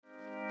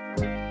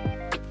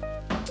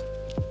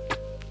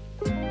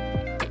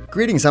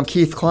Greetings, I'm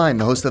Keith Klein,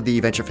 the host of the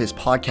Venture Fizz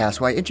podcast,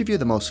 where I interview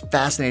the most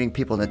fascinating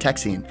people in the tech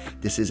scene.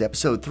 This is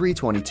episode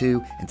 322,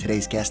 and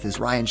today's guest is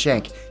Ryan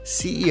Shank,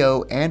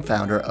 CEO and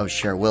founder of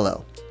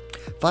ShareWillow.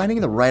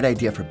 Finding the right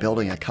idea for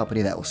building a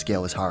company that will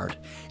scale is hard.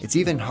 It's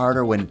even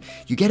harder when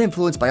you get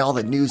influenced by all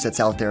the news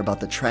that's out there about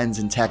the trends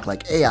in tech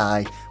like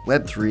AI,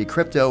 Web3,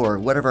 crypto, or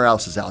whatever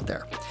else is out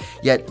there.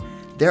 Yet,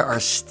 there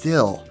are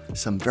still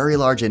some very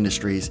large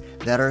industries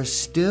that are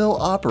still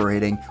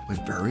operating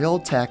with very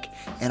old tech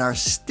and are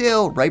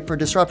still ripe for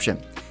disruption.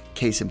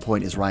 Case in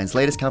point is Ryan's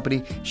latest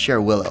company,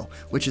 ShareWillow,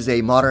 which is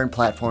a modern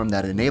platform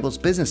that enables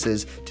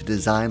businesses to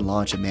design,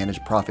 launch, and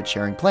manage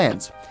profit-sharing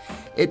plans.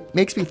 It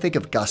makes me think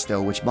of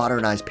Gusto, which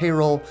modernized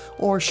payroll,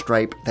 or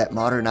Stripe, that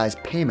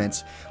modernized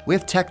payments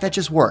with tech that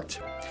just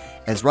worked.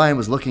 As Ryan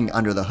was looking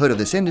under the hood of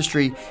this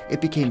industry, it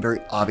became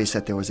very obvious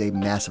that there was a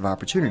massive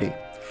opportunity.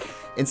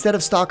 Instead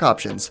of stock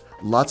options,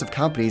 lots of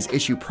companies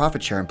issue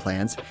profit-sharing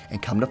plans,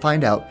 and come to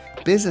find out,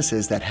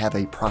 businesses that have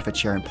a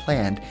profit-sharing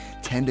plan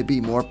tend to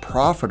be more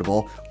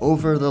profitable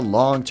over the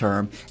long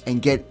term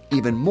and get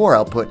even more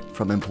output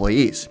from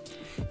employees.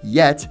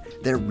 Yet,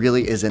 there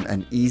really isn't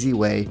an easy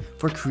way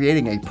for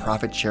creating a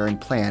profit-sharing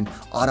plan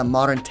on a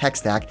modern tech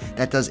stack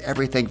that does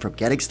everything from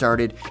getting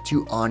started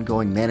to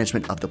ongoing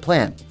management of the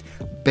plan.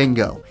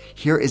 Bingo!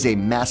 Here is a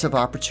massive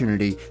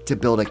opportunity to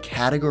build a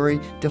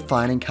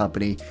category-defining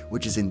company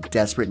which is in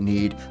desperate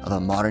need of a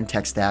modern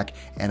tech stack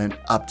and an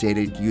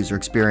updated user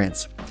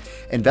experience.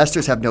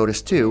 Investors have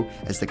noticed too,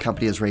 as the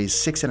company has raised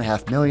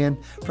 $6.5 million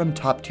from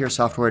top-tier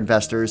software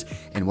investors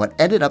in what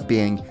ended up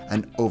being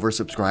an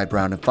oversubscribed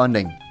round of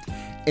funding.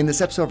 In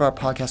this episode of our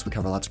podcast, we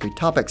cover lots of great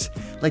topics,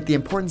 like the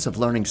importance of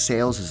learning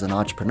sales as an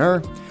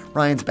entrepreneur,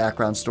 Ryan's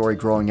background story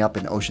growing up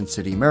in Ocean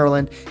City,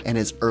 Maryland, and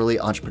his early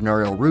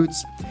entrepreneurial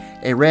roots,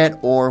 a rant,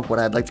 or what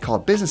I'd like to call a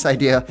business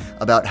idea,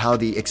 about how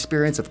the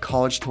experience of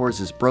college tours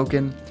is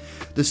broken,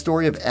 the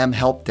story of M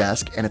Help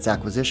Desk and its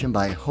acquisition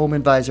by Home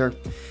Advisor,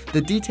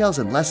 the details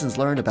and lessons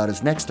learned about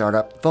his next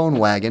startup,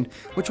 PhoneWagon,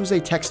 which was a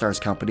Techstars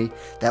company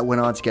that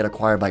went on to get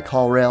acquired by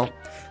CallRail,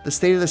 the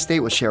state of the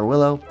state with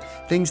ShareWillow,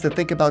 things to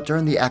think about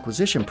during the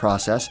acquisition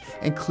process,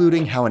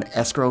 including how an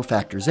escrow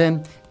factors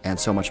in, and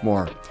so much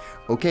more.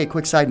 Okay,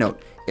 quick side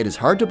note. It is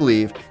hard to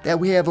believe that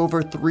we have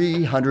over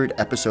 300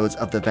 episodes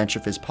of the Venture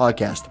Fizz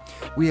podcast.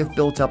 We have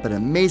built up an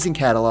amazing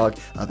catalog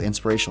of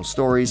inspirational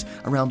stories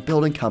around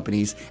building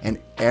companies, and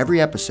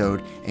every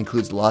episode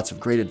includes lots of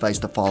great advice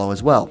to follow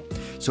as well.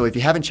 So if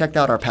you haven't checked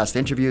out our past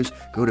interviews,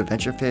 go to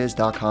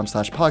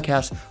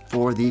venturefizz.com/podcast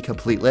for the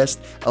complete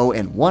list. Oh,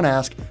 and one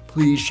ask,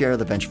 please share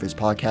the Venture Fizz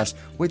podcast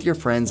with your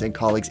friends and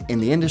colleagues in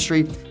the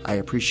industry. I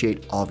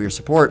appreciate all of your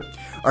support.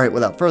 All right,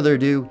 without further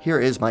ado, here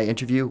is my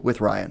interview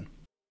with Ryan.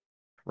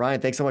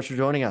 Ryan, thanks so much for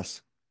joining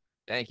us.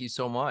 Thank you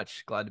so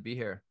much. Glad to be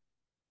here.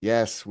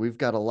 Yes, we've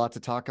got a lot to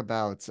talk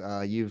about.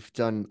 You've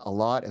done a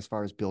lot as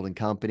far as building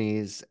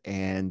companies,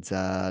 and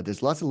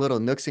there's lots of little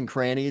nooks and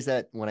crannies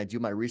that when I do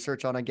my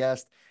research on a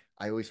guest,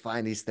 I always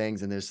find these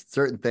things, and there's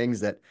certain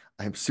things that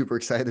I'm super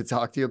excited to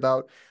talk to you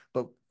about.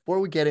 But before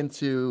we get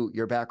into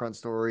your background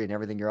story and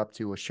everything you're up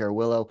to with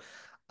ShareWillow,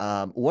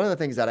 one of the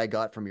things that I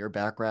got from your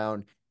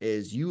background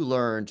is you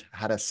learned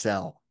how to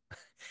sell.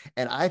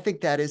 And I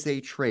think that is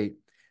a trait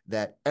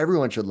that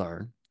everyone should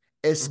learn,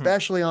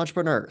 especially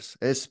entrepreneurs,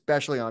 So,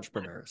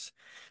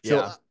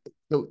 Yeah.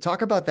 so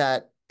talk about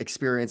that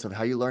experience of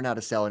how you learn how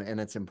to sell and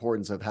its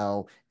importance of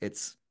how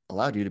it's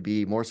allowed you to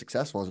be more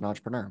successful as an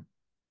entrepreneur.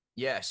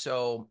 Yeah.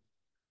 So,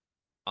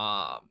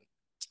 um,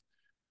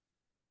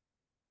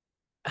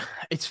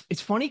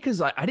 it's funny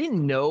because I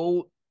didn't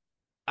know,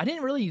 I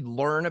didn't really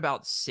learn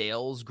about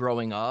sales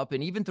growing up,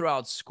 and even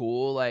throughout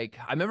school. Like,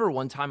 I remember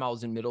one time I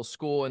was in middle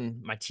school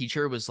and my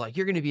teacher was like,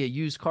 "You're going to be a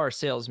used car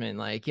salesman."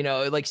 Like,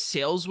 like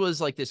sales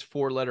was like this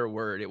 4-letter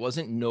word. It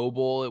wasn't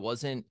noble. It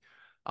wasn't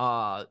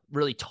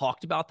really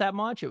talked about that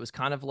much. It was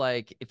kind of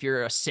like, if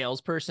you're a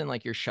salesperson,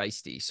 like, you're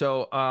shisty.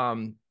 So,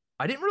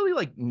 I didn't really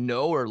like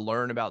know or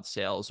learn about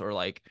sales, or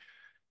like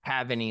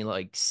have any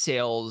like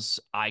sales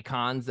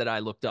icons that I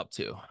looked up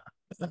to.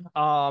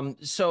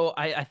 So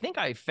I think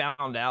I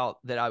found out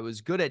that I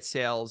was good at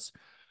sales.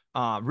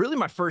 Really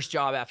my first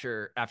job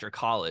after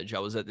college. I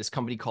was at this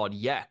company called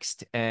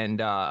Yext, and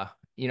I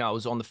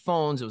was on the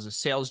phones. It was a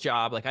sales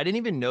job. Like, I didn't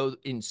even know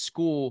in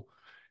school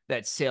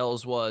that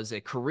sales was a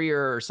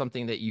career or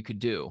something that you could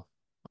do.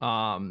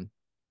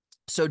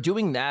 So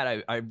doing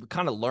that, I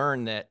kind of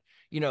learned that,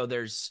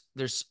 there's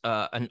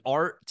an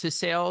art to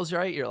sales,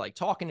 right? You're like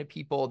talking to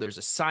people. There's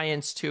a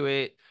science to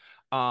it.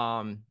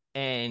 And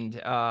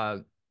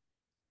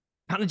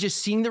kind of just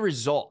seeing the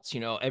results,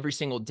 every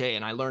single day.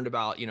 And I learned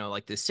about,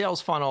 like the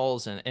sales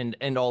funnels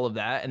and all of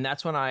that. And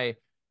that's when I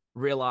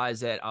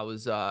realized that I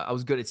was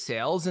good at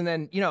sales. And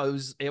then,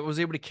 it was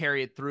able to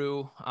carry it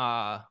through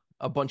a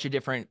bunch of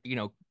different,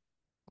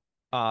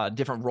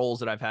 different roles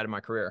that I've had in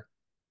my career.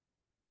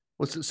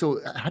 Well, so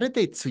how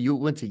did so you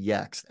went to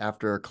Yext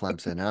after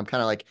Clemson, and I'm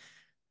kind of like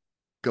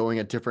going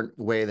a different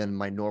way than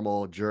my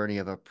normal journey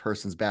of a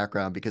person's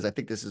background, because I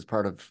think this is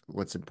part of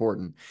what's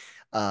important.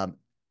 Um,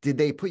 Did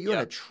they put you in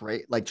Yeah.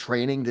 a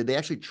training? Did they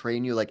actually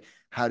train you like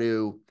how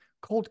to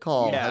cold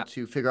call, how Yeah.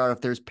 to figure out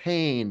if there's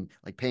pain,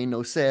 like pain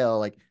no sale,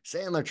 like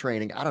Sandler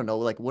training? I don't know.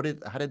 Like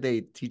how did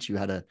they teach you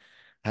how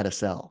to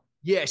sell?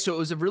 Yeah, so it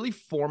was a really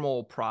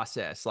formal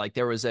process. Like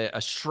there was a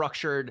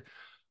structured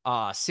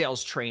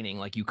sales training.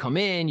 Like you come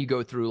in, you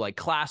go through like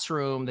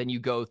classroom, then you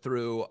go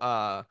through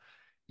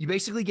you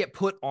basically get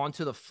put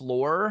onto the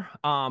floor,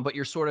 but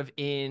you're sort of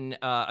in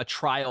a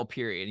trial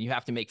period. You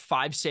have to make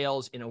 5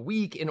 sales in a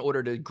week in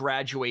order to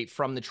graduate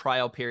from the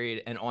trial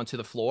period and onto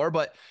the floor.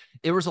 But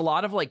there was a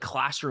lot of like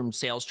classroom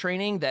sales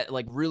training that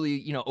like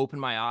really,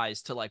 opened my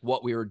eyes to like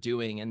what we were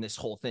doing and this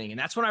whole thing. And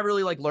that's when I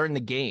really like learned the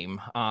game,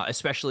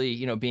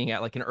 especially, being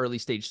at like an early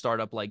stage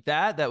startup like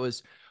that. That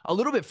was a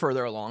little bit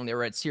further along. They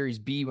were at Series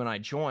B when I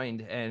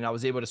joined, and I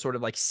was able to sort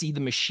of like see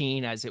the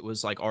machine as it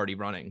was like already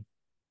running.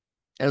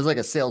 It was like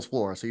a sales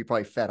floor, so you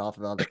probably fed off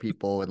of other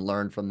people and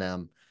learned from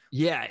them.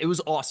 Yeah, it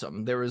was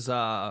awesome. There was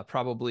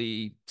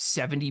probably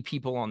 70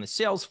 people on the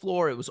sales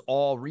floor. It was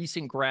all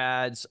recent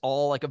grads,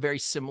 all like a very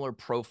similar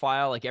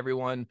profile. Like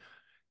everyone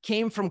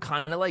came from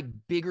kind of like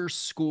bigger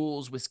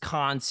schools,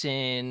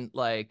 Wisconsin,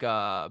 like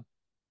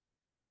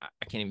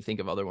I can't even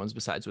think of other ones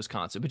besides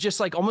Wisconsin, but just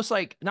like almost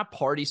like not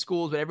party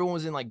schools, but everyone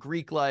was in like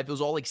Greek life. It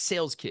was all like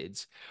sales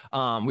kids.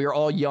 We were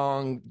all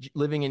young,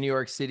 living in New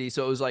York City,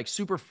 so it was like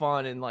super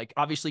fun and like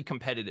obviously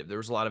competitive. There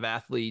was a lot of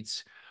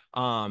athletes.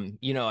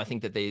 I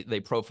think that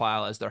they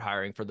profile as they're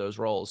hiring for those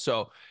roles.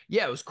 So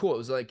yeah, it was cool. It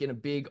was like in a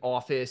big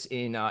office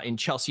in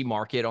Chelsea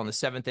Market on the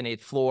 7th and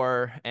 8th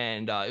floor,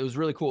 and it was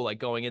really cool. Like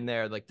going in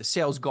there, like the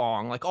sales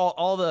gong, like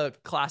all the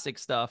classic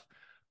stuff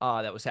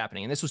that was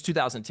happening. And this was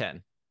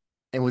 2010.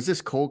 And was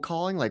this cold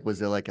calling? Like,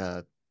 was it like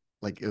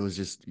it was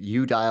just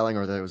you dialing,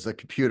 or there was a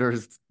computer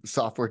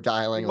software It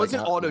dialing? Like,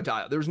 wasn't auto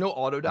dial. There was no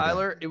auto okay,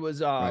 dialer. It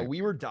was right.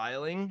 we were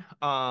dialing.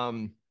 I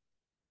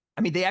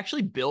mean, they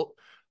actually built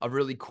a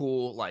really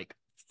cool like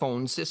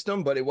phone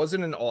system, but it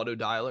wasn't an auto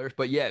dialer.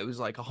 But yeah, it was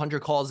like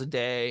 100 calls a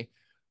day.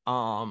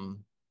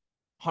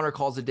 100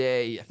 calls a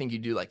day. I think you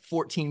do like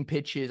 14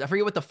 pitches. I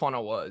forget what the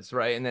funnel was,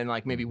 right? And then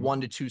like maybe Hmm.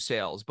 1 to 2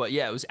 sales. But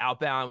yeah, it was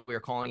outbound. We were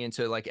calling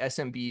into like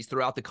SMBs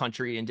throughout the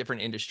country in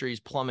different industries: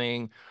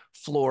 plumbing,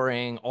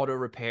 flooring, auto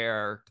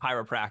repair,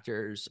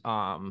 chiropractors.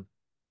 To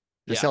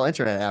Yeah. sell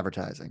internet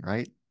advertising,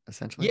 right?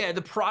 Essentially. Yeah,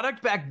 the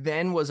product back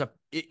then was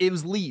it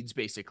was leads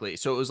basically.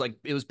 So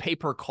it was pay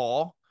per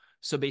call.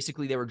 So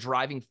basically they were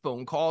driving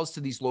phone calls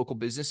to these local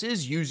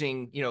businesses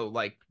using,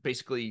 like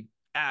basically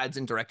ads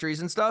and directories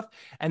and stuff.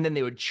 And then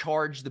they would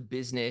charge the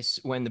business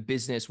when the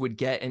business would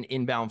get an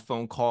inbound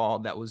phone call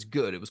that was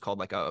good. It was called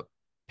like a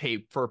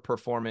pay for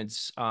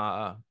performance,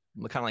 kind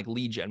of like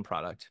lead gen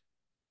product.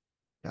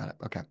 Got it.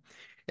 Okay.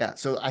 Yeah.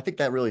 So I think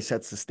that really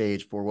sets the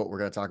stage for what we're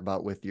going to talk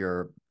about with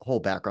your whole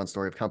background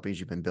story of companies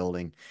you've been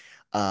building.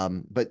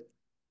 But to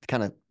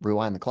kind of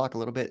rewind the clock a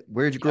little bit,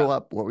 where did you grow Yeah.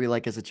 up? What were you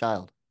like as a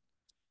child?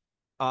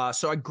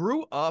 So I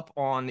grew up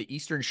on the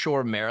Eastern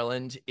Shore of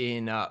Maryland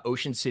in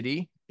Ocean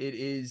City.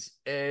 It's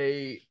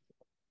a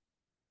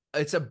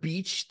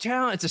beach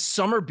town. It's a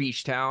summer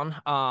beach town.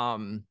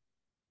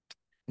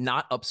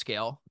 Not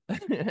upscale.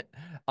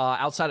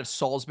 Outside of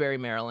Salisbury,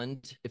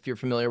 Maryland, if you're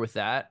familiar with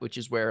that, which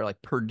is where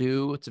like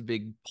Purdue, it's a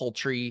big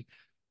poultry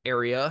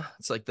area.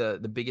 It's like the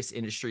biggest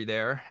industry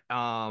there.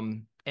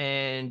 And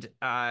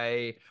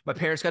my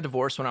parents got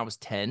divorced when I was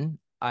 10.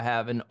 I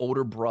have an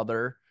older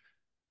brother.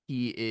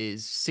 He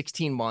is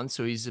 16 months,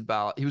 so he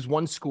was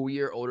 1 school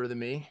year older than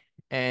me.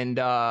 And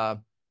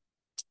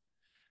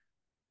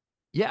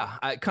yeah,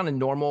 I kind of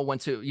normal,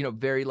 went to,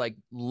 very like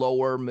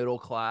lower middle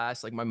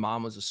class. Like my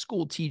mom was a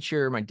school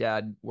teacher. My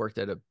dad worked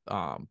at a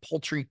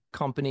poultry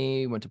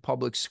company, went to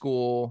public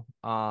school,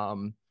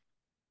 played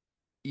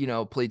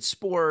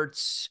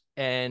sports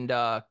and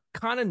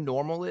kind of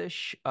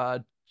normal-ish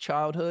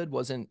childhood.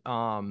 Wasn't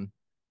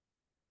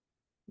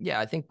yeah,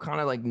 I think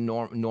kind of like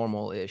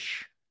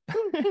normal-ish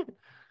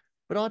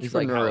But is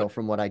like how entrepreneurial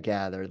from what I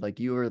gathered.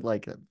 Like you were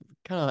like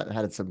kind of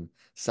had some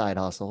side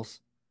hustles.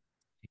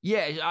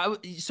 yeah,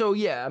 so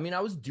yeah, I mean I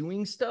was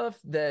doing stuff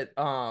that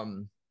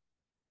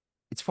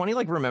it's funny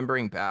like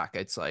remembering back.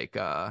 It's like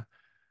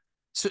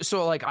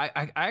so like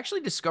I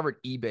actually discovered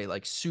eBay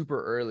like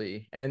super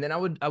early, and then I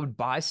would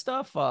buy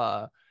stuff.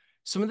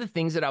 Some of the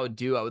things that I would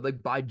do, I would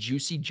like buy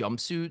juicy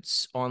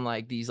jumpsuits on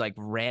like these like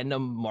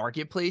random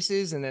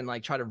marketplaces, and then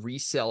like try to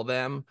resell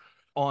them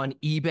on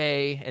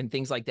eBay and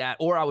things like that.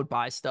 Or I would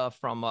buy stuff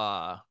from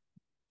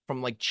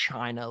like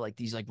China, like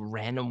these like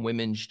random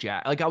women's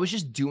Like I was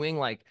just doing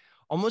like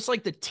almost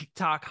like the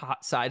TikTok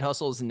hot side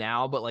hustles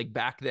now, but like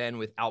back then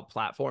without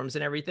platforms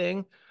and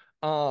everything.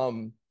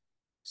 So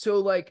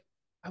like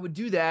I would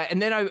do that,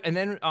 and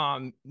then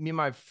me and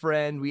my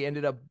friend we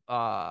ended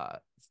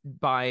up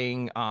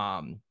buying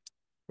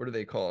what are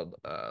they called?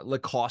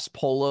 Lacoste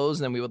polos,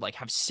 and then we would like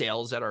have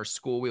sales at our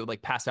school. We would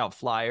like pass out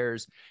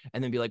flyers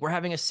and then be like, we're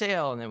having a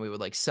sale, and then we would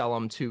like sell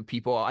them to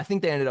people. I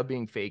think they ended up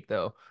being fake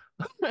though.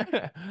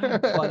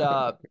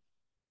 But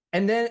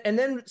And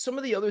then some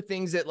of the other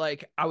things that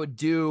like I would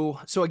do.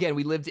 So again,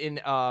 we lived in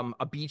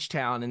a beach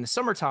town in the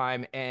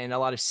summertime, and a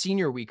lot of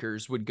senior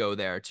weekers would go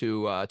there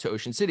to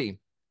Ocean City,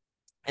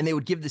 and they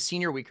would give the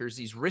senior weekers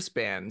these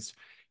wristbands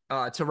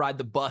to ride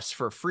the bus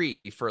for free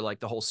for like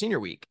the whole senior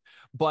week.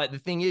 But the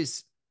thing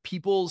is,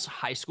 people's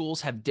high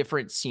schools have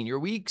different senior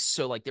weeks.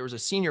 So like there was a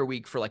senior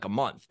week for like a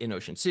month in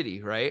Ocean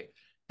City, right?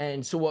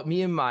 And so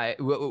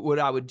what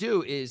I would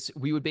do is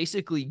we would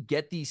basically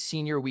get these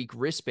senior week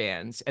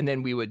wristbands, and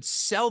then we would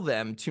sell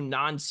them to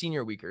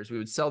non-senior weekers. We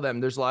would sell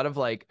them. There's a lot of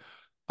like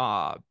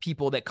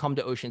people that come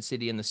to Ocean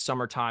City in the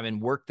summertime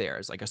and work there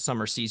as like a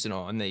summer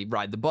seasonal, and they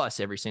ride the bus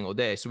every single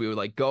day. So we would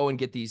like go and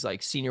get these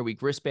like senior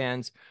week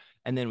wristbands,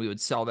 and then we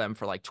would sell them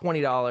for like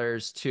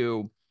 $20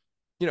 to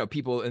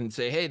people and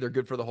say, hey, they're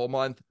good for the whole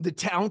month. The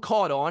town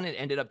caught on and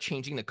ended up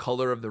changing the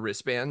color of the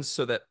wristbands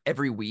so that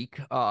every week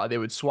they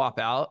would swap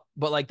out.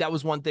 But like that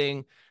was one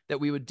thing that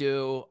we would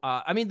do.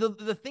 I mean,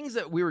 the things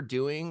that we were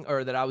doing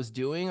or that I was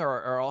doing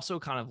are also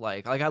kind of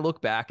like I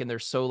look back and they're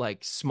so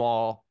like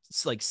small,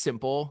 it's like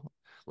simple,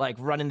 like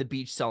running the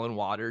beach, selling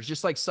waters,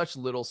 just like such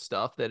little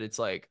stuff that it's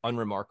like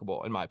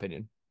unremarkable in my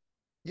opinion.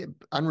 Yeah,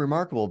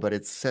 unremarkable, but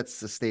it sets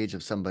the stage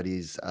of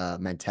somebody's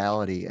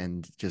mentality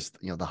and just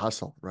the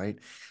hustle, right?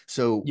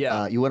 So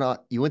Yeah. you went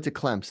to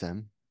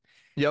Clemson,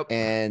 Yep.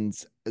 and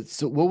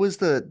so what was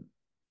the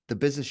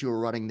business you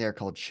were running there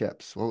called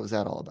Chips? What was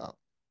that all about?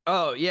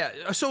 Oh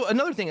yeah. So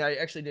another thing I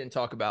actually didn't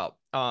talk about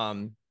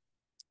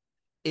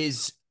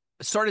is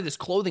started this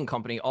clothing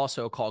company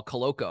also called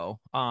Coloco.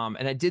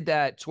 And I did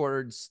that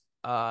towards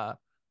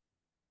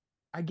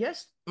I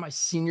guess my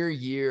senior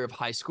year of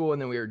high school,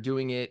 and then we were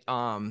doing it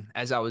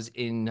as I was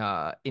in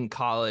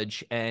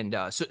college. And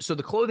so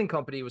the clothing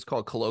company was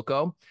called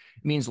Coloco.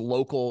 It means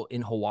local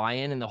in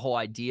Hawaiian, and the whole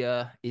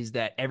idea is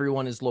that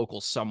everyone is local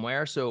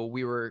somewhere. So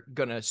we were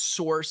gonna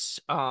source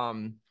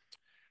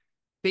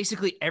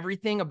basically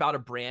everything about a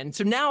brand.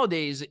 So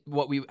nowadays,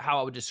 how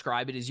I would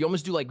describe it is you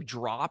almost do like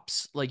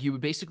drops. Like you would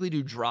basically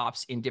do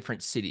drops in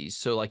different cities.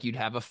 So like you'd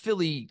have a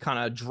Philly kind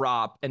of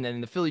drop, and then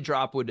the Philly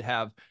drop would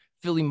have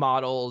Philly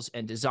models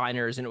and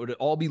designers, and it would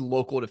all be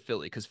local to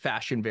Philly because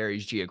fashion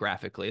varies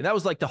geographically. And that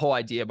was like the whole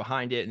idea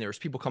behind it. And there was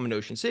people coming to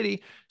Ocean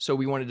City, so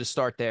we wanted to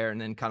start there and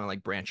then kind of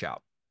like branch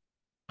out.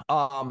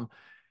 Um,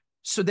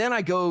 so then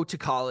I go to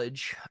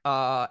college,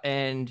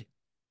 and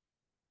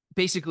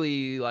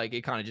basically like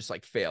it kind of just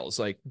like fails,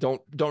 like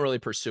don't really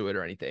pursue it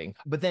or anything.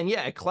 But then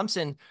yeah, at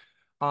Clemson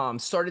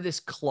started this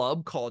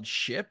club called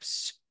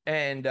Ships,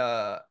 and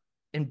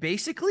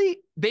basically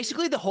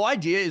the whole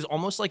idea is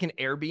almost like an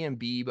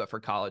Airbnb but for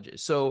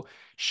colleges. So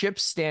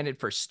Ships standard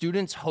for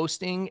students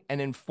hosting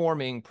and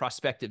informing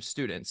prospective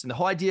students, and the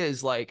whole idea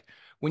is like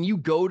when you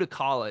go to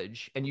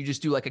college and you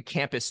just do like a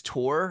campus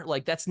tour,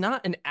 like that's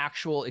not an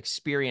actual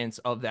experience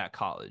of that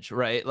college,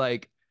 right?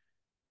 Like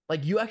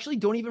you actually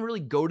don't even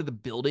really go to the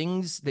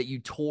buildings that you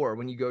tour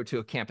when you go to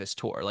a campus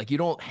tour. Like you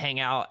don't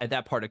hang out at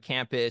that part of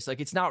campus. Like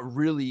it's not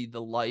really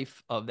the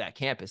life of that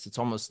campus. It's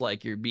almost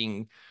like you're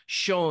being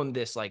shown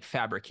this like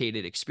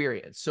fabricated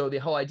experience. So the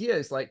whole idea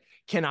is like,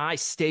 can I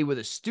stay with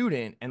a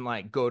student and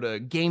like go to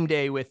game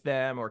day with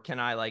them? Or can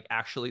I like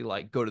actually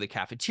like go to the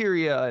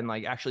cafeteria and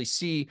like actually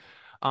see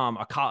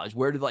a college?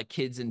 Where do like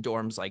kids in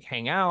dorms like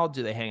hang out?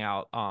 Do they hang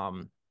out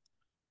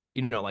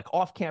like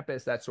off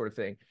campus, that sort of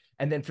thing.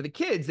 And then for the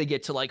kids, they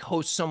get to like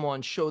host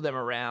someone, show them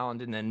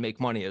around, and then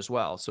make money as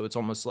well. So it's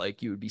almost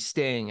like you would be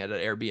staying at an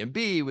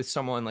Airbnb with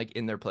someone like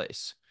in their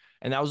place.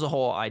 And that was the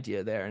whole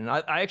idea there. And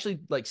I actually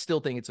like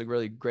still think it's a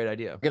really great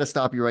idea. I got to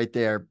stop you right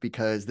there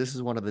because this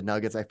is one of the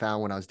nuggets I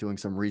found when I was doing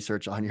some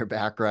research on your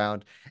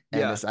background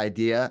and Yeah. this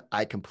idea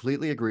I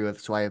completely agree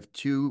with. So I have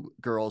two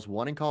girls,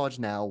 one in college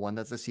now, one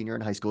that's a senior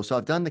in high school. So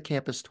I've done the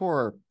campus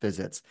tour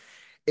visits.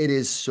 It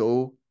is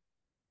so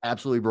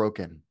absolutely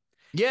broken.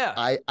 Yeah.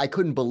 I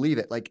couldn't believe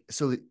it. Like,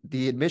 so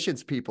the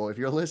admissions people, if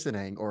you're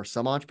listening, or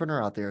some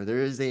entrepreneur out there,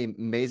 there is an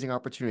amazing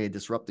opportunity to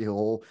disrupt the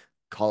whole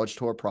college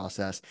tour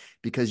process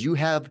because you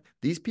have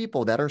these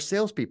people that are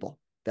salespeople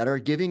that are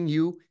giving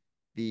you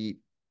the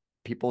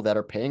people that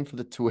are paying for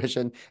the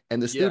tuition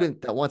and the Yeah.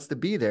 student that wants to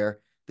be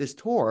there. This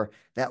tour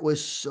that was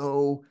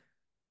so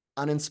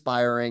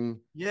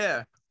uninspiring,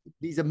 Yeah.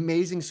 these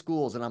amazing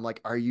schools. And I'm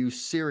like, are you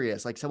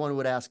serious? Like someone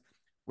would ask,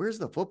 where's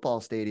the football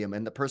stadium?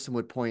 And the person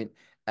would point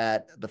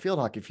at the field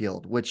hockey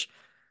field, which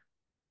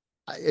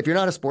if you're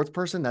not a sports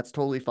person, that's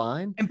totally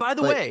fine. And by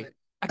the But way,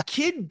 a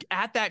kid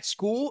at that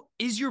school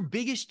is your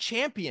biggest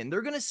champion.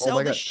 They're going to oh sell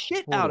my the God,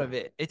 shit out of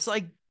totally. it. It's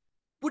like,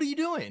 what are you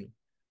doing?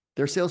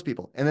 They're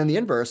salespeople. And then the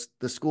inverse,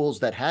 the schools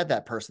that had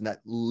that person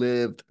that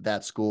lived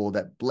that school,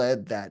 that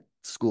bled that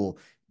school.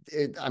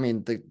 I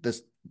mean,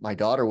 this my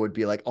daughter would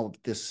be like, "Oh,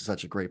 this is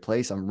such a great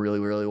place. I'm really,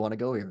 really want to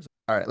go here."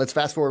 All right, let's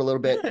fast forward a little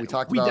bit. We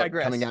talked We about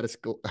coming digress. out of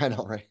school. I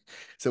know, right?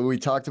 So we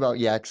talked about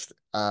Yext.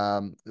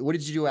 What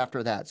did you do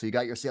after that? So you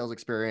got your sales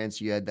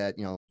experience. You had that,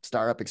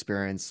 startup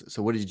experience.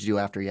 So what did you do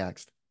after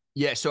Yext?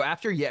 Yeah. So I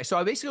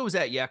basically was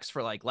at Yex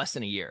for like less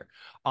than a year.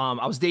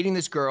 I was dating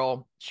this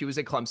girl. She was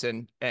at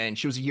Clemson and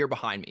she was a year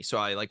behind me. So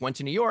I like went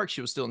to New York.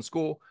 She was still in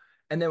school.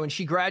 And then when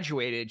she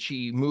graduated,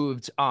 she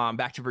moved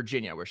back to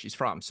Virginia where she's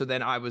from. So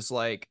then I was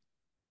like,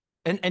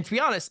 and to be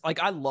honest,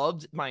 like I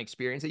loved my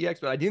experience at EX,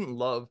 but I didn't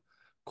love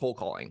cold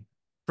calling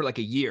for like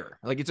a year.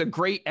 Like it's a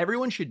great,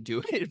 everyone should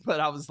do it. But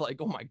I was like,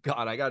 oh my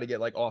God, I got to get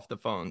like off the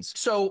phones.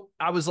 So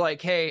I was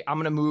like, hey, I'm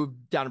going to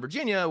move down to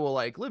Virginia. We'll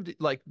like live,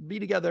 like be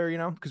together, you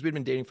know, because we'd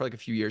been dating for like a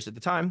few years at the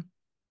time.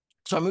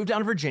 So I moved down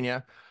to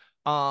Virginia.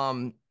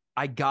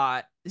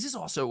 This is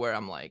also where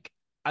I'm like,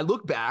 I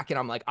look back and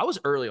I'm like, I was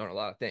early on a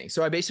lot of things.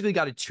 So I basically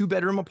got a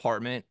 2-bedroom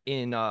apartment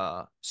in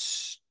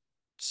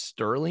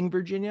Sterling,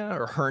 Virginia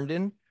or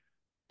Herndon.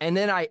 And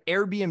then I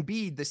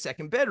Airbnb'd the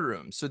second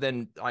bedroom. So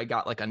then I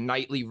got like a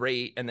nightly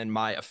rate, and then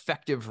my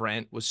effective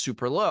rent was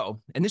super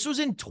low. And this was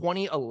in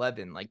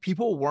 2011. Like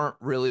people weren't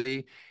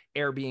really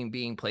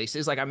Airbnb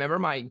places. Like I remember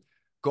my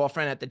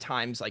girlfriend at the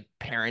time's like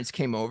parents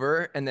came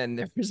over, and then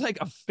there was like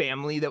a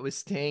family that was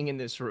staying in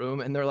this room,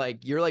 and they're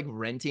like, you're like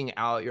renting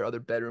out your other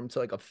bedroom to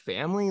like a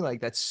family.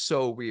 Like that's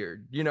so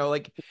weird. You know,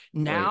 like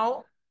Right.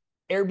 now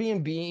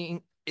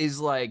Airbnb is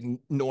like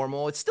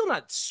normal. It's still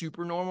not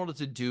super normal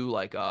to do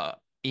like a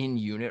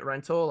in-unit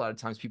rental. A lot of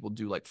times people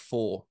do like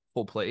full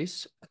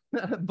place,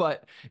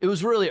 but it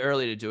was really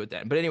early to do it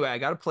then. But anyway, I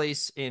got a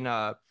place in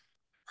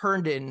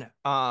Herndon,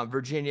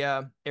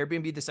 Virginia,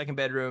 Airbnb the second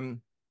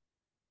bedroom,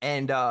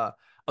 and I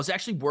was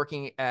actually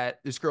working at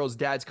this girl's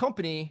dad's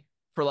company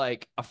for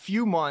like a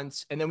few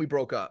months, and then we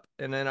broke up.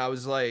 And then I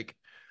was like,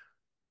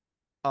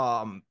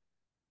 um,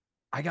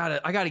 I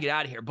gotta get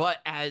out of here. But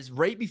as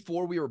right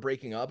before we were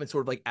breaking up, and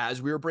sort of like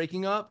as we were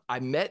breaking up, I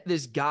met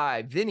this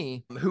guy,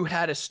 Vinny, who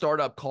had a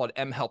startup called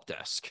M Help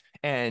Desk.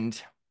 And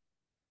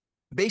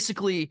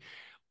basically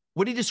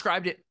what he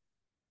described it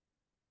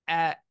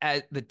at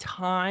the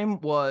time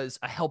was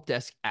a help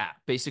desk app,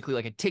 basically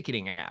like a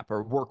ticketing app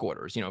or work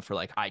orders, you know, for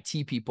like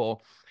IT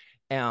people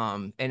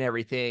and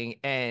everything.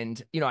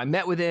 And, you know, I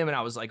met with him and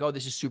I was like, oh,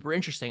 this is super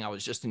interesting. I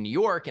was just in New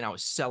York and I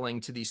was selling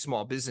to these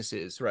small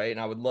businesses, right? And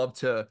I would love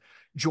to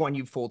join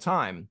you full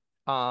time.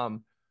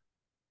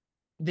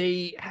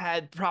 They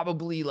had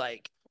probably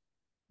like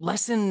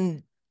less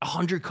than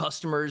 100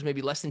 customers,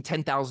 maybe less than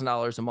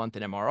 $10,000 a month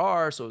in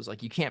MRR. So it was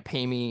like, you can't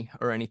pay me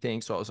or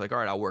anything. So I was like, all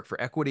right, I'll work for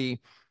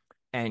equity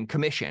and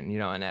commission, you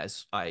know, and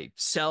as I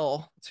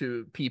sell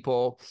to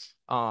people,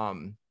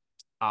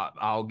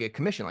 I'll get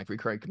commission, like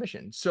recurring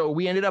commission. So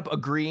we ended up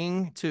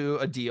agreeing to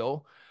a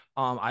deal.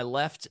 I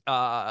left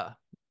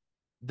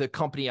the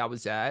company I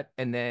was at,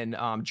 and then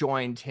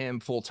joined him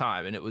full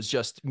time. And it was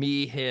just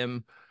me,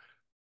 him,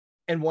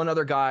 and one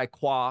other guy,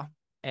 Qua,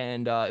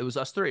 and it was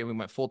us three. And we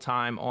went full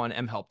time on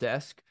M Help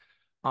Desk.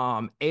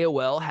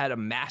 AOL had a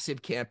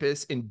massive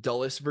campus in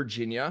Dulles,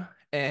 Virginia,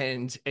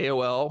 and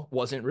AOL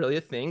wasn't really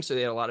a thing. So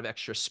they had a lot of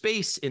extra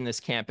space in this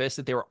campus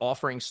that they were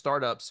offering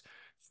startups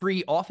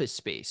free office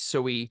space.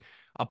 So we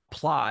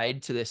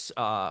applied to this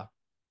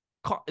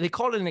they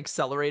called it an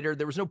accelerator.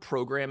 There was no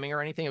programming or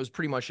anything. It was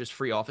pretty much just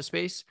free office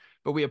space.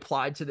 But we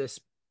applied to this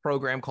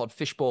program called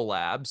Fishbowl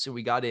Labs. So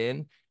we got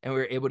in and we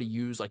were able to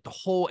use like the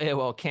whole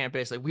AOL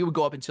campus. Like we would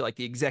go up into like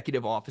the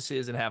executive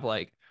offices and have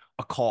like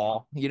a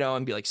call, you know,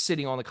 and be like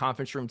sitting on the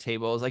conference room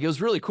tables. Like it was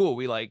really cool.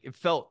 We like it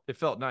felt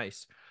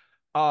nice.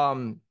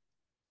 Um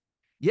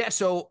yeah,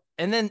 so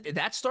and then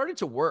that started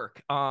to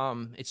work.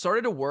 It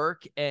started to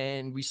work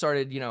and we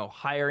started, you know,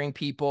 hiring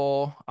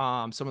people.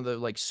 Some of the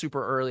like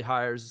super early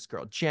hires, this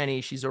girl Jenny,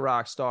 she's a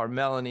rock star,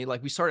 Melanie,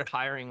 like we started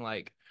hiring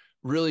like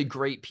really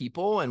great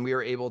people and we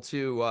were able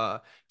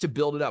to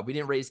build it up. We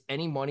didn't raise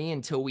any money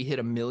until we hit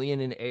 1 million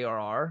in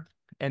ARR,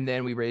 and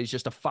then we raised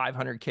just a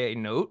 500K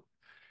note.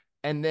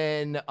 And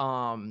then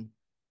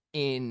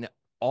in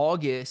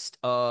August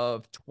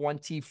of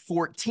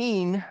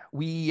 2014,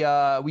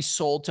 we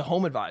sold to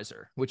Home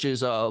Advisor, which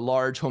is a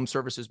large home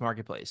services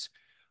marketplace.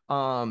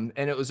 And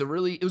it was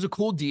a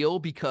cool deal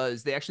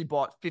because they actually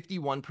bought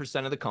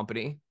 51% of the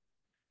company.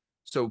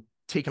 So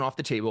taken off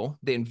the table,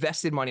 they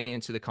invested money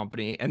into the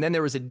company. And then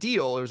there was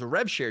a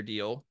rev share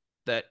deal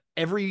that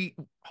every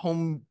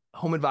home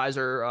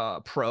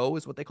advisor pro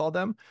is what they called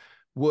them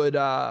would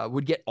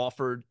get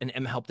offered an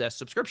M Help Desk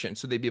subscription.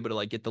 So they'd be able to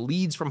like get the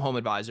leads from Home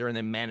Advisor and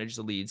then manage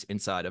the leads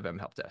inside of M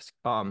Help Desk.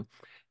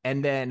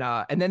 And then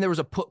there was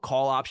a put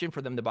call option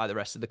for them to buy the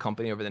rest of the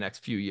company over the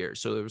next few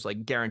years. So there was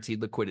like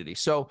guaranteed liquidity.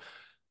 So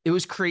it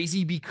was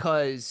crazy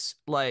because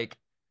like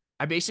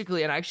I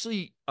basically, and I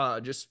actually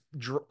just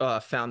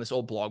found this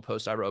old blog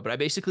post I wrote, but I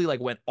basically like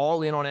went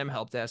all in on M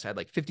Help Desk. I had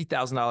like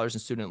 $50,000 in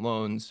student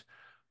loans.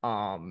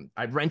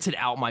 I rented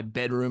out my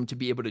bedroom to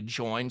be able to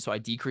join, so I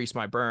decreased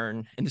my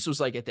burn. And this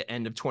was like at the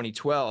end of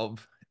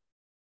 2012,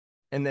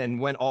 and then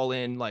went all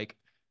in like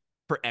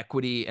for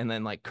equity and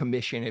then like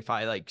commission if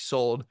I like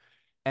sold.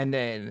 And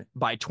then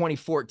by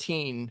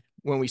 2014,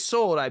 when we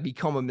sold, I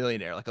become a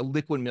millionaire, like a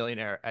liquid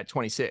millionaire at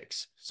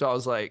 26. So I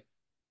was like,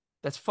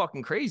 that's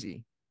fucking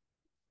crazy,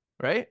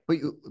 right?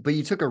 But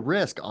you took a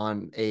risk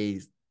on a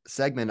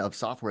segment of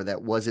software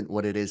that wasn't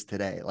what it is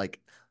today. Like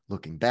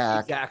looking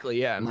back,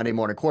 Exactly. Yeah. Monday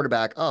morning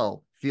quarterback.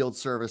 Oh, field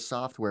service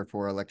software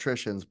for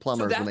electricians, So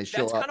plumbers when they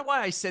show that's kind up. of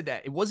why I said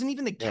that. It wasn't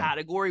even the Yeah.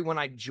 category when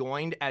I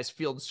joined as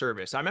field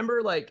service. I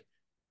remember like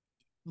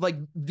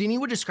Vinny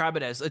would describe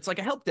it as it's like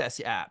a help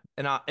desk app.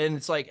 And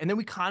it's like, and then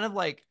we kind of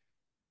like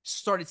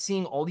started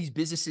seeing all these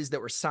businesses that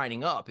were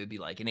signing up. It'd be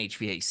like an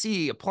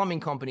HVAC, a plumbing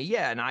company,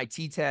 yeah, an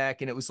IT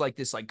tech. And it was like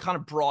this like kind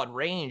of broad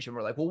range. And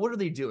we're like, well, what are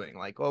they doing?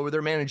 Like, oh,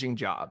 they're managing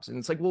jobs. And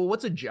it's like, well,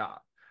 what's a job?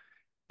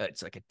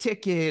 It's like a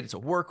ticket, it's a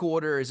work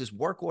order, is this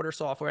work order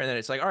software? And then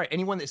it's like, all right,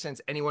 anyone that sends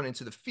anyone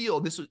into the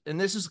field, this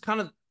is kind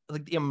of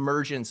like the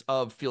emergence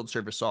of field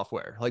service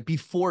software, like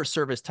before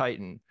Service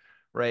Titan,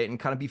 right? And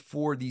kind of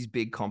before these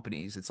big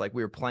companies. It's like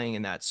we were playing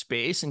in that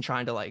space and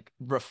trying to like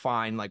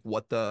refine like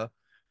what the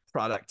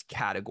product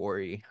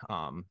category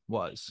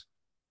was.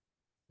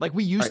 Like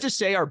we All used right. to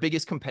say our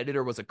biggest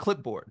competitor was a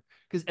clipboard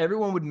because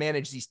everyone would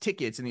manage these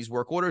tickets and these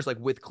work orders like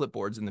with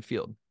clipboards in the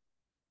field.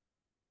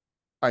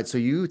 All right. So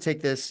you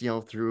take this,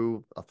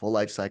 through a full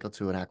life cycle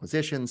to an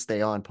acquisition,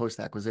 stay on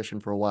post acquisition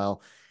for a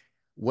while.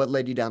 What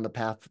led you down the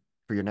path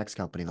for your next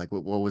company? Like,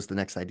 what was the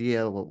next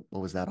idea? What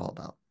was that all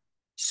about?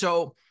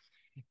 So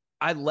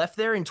I left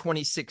there in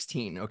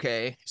 2016.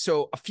 Okay.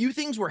 So a few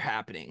things were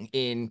happening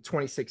in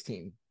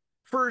 2016.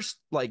 First,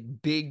 like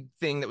big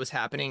thing that was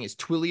happening is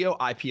Twilio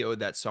IPO'd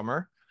that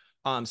summer.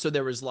 So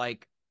there was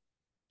like,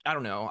 I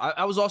don't know.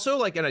 I was also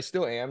like, and I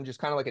still am just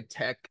kind of like a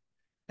tech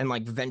and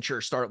like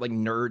venture start like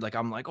nerd. Like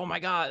I'm like, oh my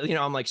God,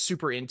 I'm like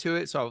super into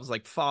it. So I was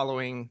like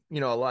following, a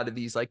lot of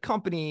these like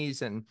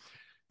companies and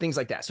things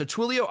like that. So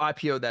Twilio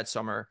IPO that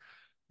summer.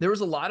 There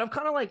was a lot of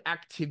kind of like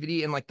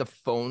activity in like the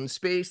phone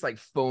space, like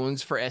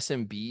phones for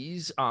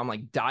SMBs.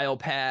 Like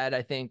Dialpad,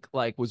 I think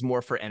like was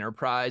more for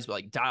enterprise, but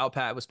like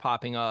Dialpad was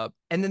popping up.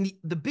 And then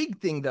the big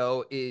thing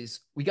though is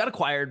we got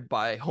acquired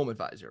by Home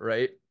Advisor,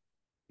 right?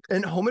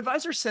 And Home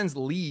Advisor sends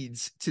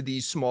leads to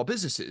these small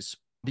businesses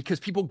because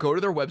people go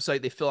to their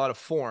website, they fill out a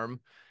form,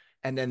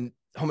 and then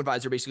Home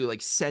Advisor basically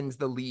like sends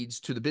the leads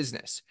to the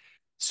business.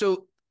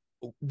 So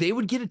they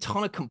would get a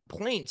ton of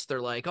complaints.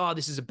 They're like, oh,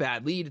 this is a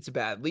bad lead. It's a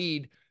bad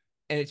lead.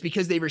 And it's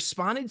because they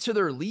responded to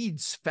their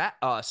leads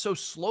so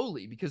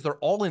slowly because they're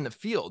all in the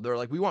field. They're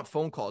like, we want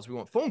phone calls. We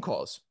want phone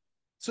calls.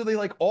 So they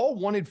like all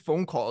wanted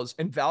phone calls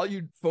and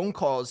valued phone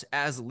calls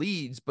as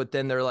leads, but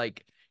then they're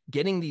like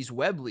getting these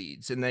web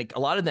leads and like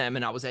a lot of them.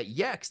 And I was at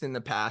Yext in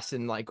the past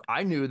and like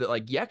I knew that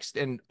like Yext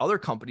and other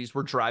companies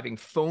were driving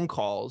phone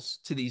calls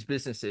to these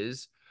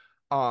businesses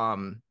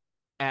um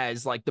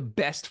as like the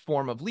best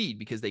form of lead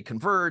because they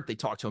convert, they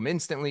talk to them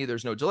instantly,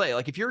 there's no delay.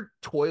 Like if you're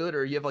toilet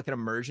or you have like an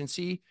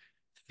emergency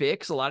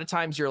fix, a lot of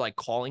times you're like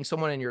calling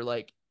someone and you're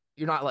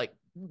not like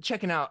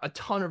checking out a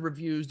ton of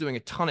reviews, doing a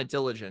ton of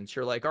diligence.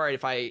 You're like, all right,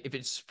 if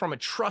it's from a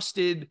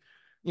trusted,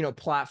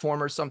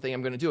 platform or something,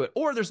 I'm going to do it.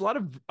 Or there's a lot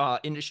of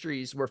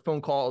industries where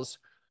phone calls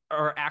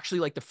are actually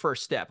like the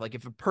first step. Like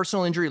if a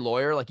personal injury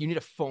lawyer, like you need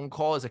a phone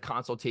call as a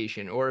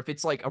consultation, or if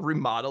it's like a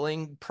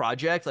remodeling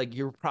project, like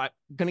you're going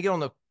to get on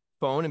the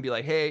phone and be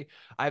like, hey,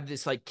 I have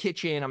this like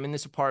kitchen, I'm in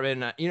this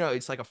apartment, and,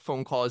 it's like a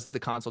phone call as the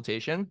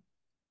consultation.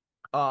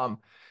 Um,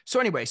 so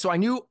anyway, so I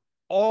knew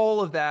all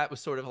of that was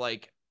sort of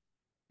like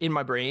in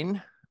my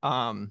brain.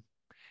 Um,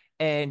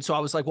 and so I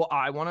was like, well,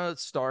 I want to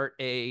start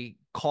a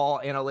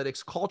call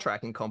analytics call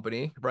tracking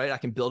company, right? I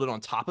can build it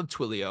on top of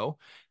Twilio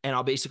and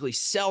I'll basically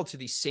sell to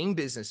these same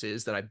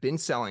businesses that I've been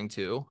selling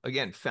to.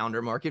 Again,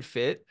 founder market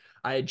fit.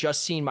 I had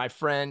just seen my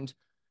friend,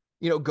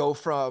 go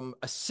from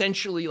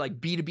essentially like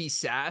B2B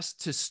SaaS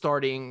to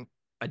starting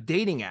a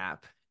dating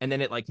app and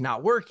then it like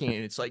not working.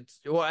 And it's like,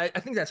 well, I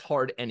think that's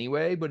hard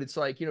anyway, but it's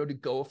like, to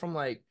go from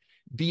like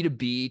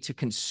B2B to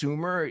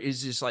consumer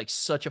is just like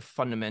such a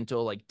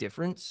fundamental like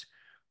difference.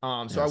 So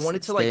I Yes.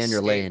 wanted to like Stay in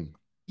your stay, lane.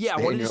 yeah, I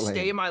Stay in wanted to your stay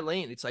in lane. my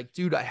lane. It's like,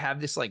 dude, I have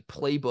this like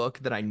playbook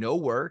that I know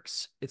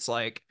works. It's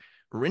like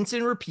rinse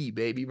and repeat,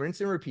 baby,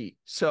 rinse and repeat.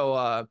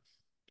 So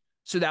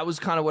that was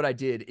kind of what I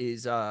did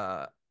is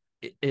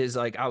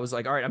like I was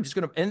like, all right, I'm just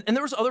gonna and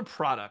there was other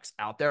products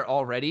out there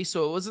already.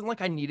 So it wasn't like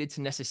I needed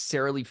to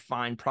necessarily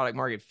find product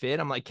market fit.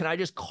 I'm like, can I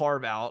just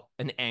carve out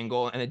an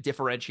angle and a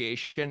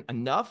differentiation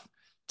enough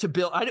to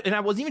build and I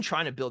wasn't even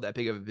trying to build that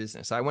big of a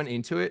business. I went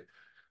into it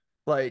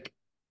like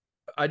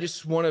I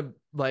just want to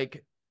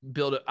like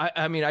build it.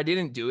 I mean, I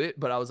didn't do it,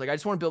 but I was like, I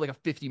just want to build like a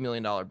 $50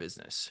 million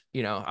business.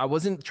 I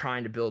wasn't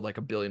trying to build like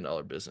 $1 billion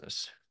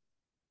business.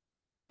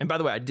 And by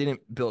the way, I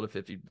didn't build a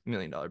 $50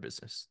 million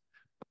business,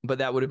 but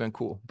that would have been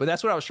cool. But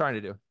that's what I was trying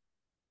to do.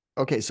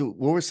 Okay, so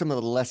what were some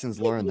of the lessons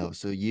learned though?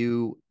 So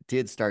you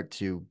did start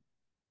to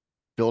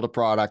build a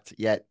product,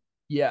 yet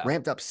Yeah.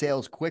 ramped up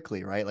sales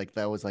quickly, right? Like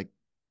that was like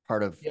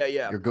part of Yeah.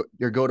 Yeah.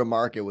 your go to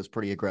market was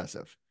pretty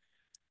aggressive.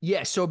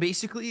 Yeah. So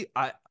basically,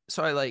 I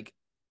like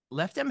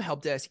left them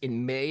help desk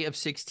in May of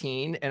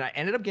 16, and I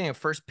ended up getting a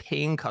first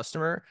paying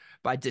customer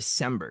by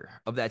December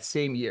of that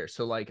same year.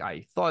 So like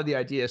I thought of the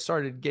idea,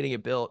 started getting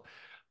it built,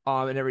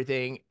 and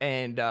everything.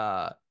 And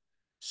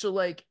so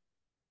like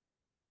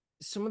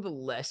some of the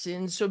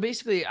lessons. So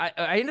basically,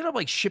 I ended up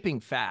like shipping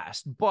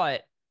fast,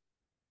 but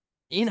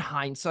in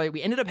hindsight,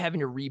 we ended up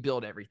having to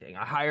rebuild everything.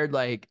 I hired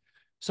like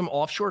some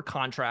offshore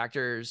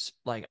contractors.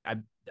 Like I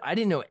I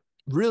didn't know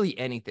really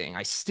anything.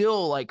 I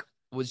still like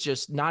was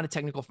just not a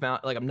technical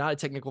found like I'm not a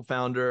technical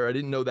founder. I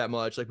didn't know that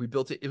much. Like we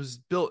built it. It was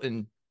built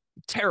in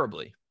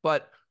terribly,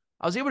 but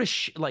I was able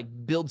to like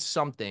build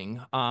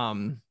something.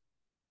 So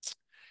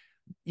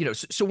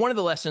one of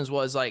the lessons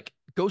was like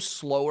go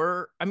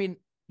slower. I mean,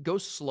 go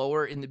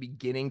slower in the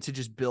beginning to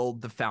just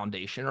build the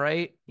foundation,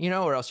 right?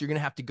 Or else you're gonna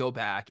have to go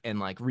back and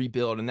like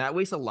rebuild, and that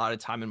wastes a lot of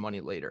time and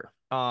money later.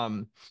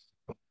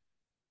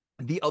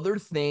 The other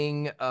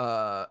thing,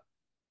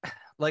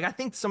 like I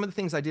think some of the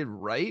things I did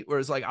right,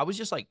 whereas like I was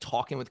just like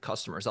talking with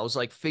customers. I was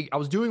like, I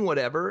was doing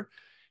whatever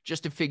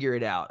just to figure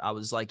it out. I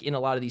was like in a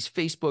lot of these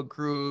Facebook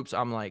groups.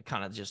 I'm like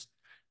kind of just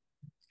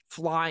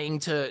flying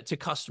to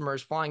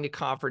customers, flying to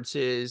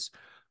conferences.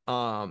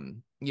 I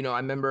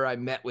remember I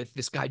met with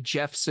this guy,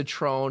 Jeff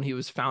Citrone. He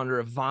was founder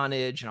of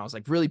Vonage, and I was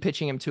like really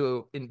pitching him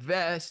to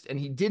invest, and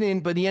he didn't,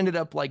 but he ended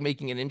up like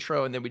making an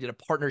intro, and then we did a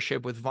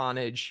partnership with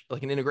Vonage,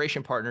 like an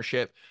integration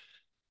partnership.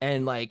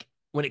 And like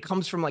when it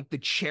comes from like the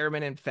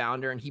chairman and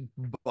founder and he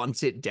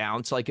bunts it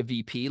down to like a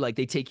VP, like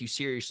they take you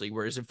seriously.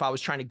 Whereas if I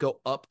was trying to go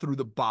up through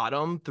the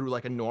bottom through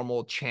like a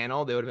normal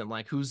channel, they would have been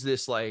like, who's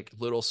this like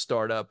little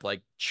startup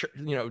like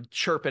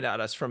chirping at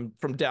us from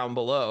down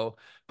below.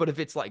 But if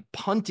it's like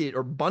punted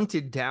or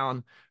bunted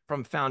down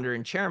from founder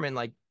and chairman,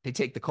 like they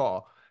take the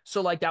call.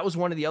 So like that was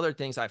one of the other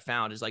things I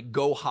found is like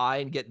go high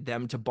and get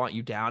them to bunt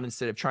you down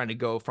instead of trying to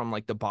go from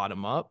like the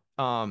bottom up.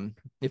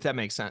 If that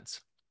makes sense.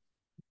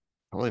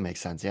 Totally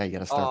makes sense. Yeah, you got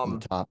to start from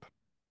the Um, top.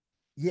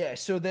 Yeah.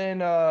 So then,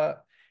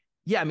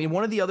 yeah, I mean,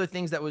 one of the other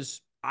things that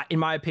was, in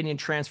my opinion,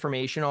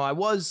 transformational, I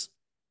was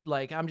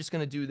like, I'm just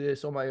going to do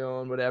this on my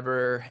own,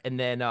 whatever. And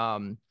then, I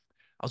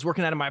was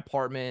working out of my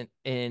apartment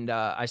and,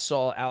 I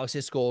saw Alex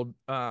Iskold,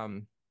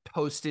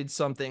 posted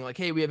something like,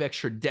 hey, we have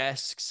extra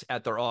desks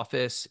at their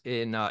office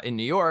in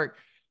New York.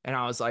 And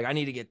I was like, I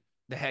need to get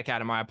the heck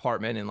out of my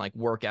apartment and like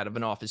work out of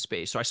an office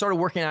space. So I started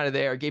working out of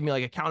there. It gave me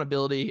like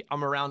accountability.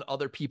 I'm around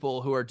other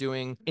people who are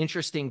doing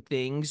interesting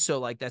things. So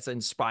like that's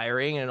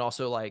inspiring and it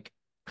also like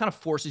kind of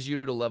forces you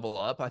to level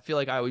up. I feel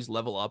like I always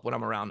level up when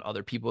I'm around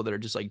other people that are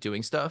just like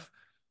doing stuff.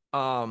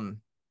 Um,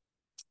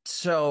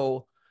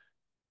 so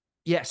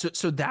yeah,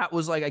 so that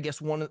was like I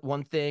guess one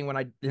thing when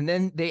and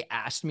then they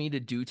asked me to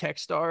do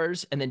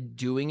Techstars and then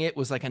doing it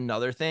was like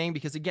another thing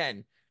because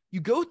again, you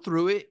go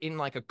through it in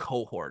like a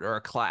cohort or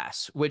a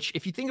class, which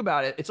if you think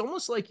about it, it's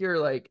almost like you're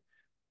like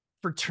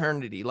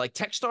fraternity. Like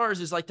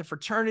Techstars is like the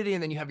fraternity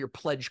and then you have your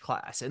pledge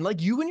class. And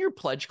like you and your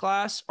pledge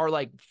class are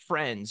like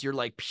friends, you're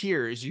like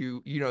peers.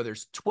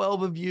 There's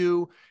 12 of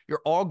you,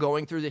 you're all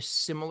going through this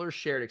similar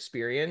shared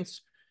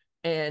experience.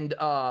 And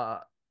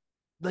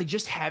like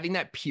just having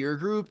that peer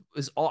group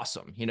is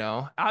awesome.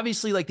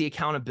 Obviously like the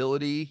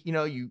accountability,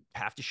 you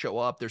have to show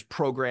up, there's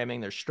programming,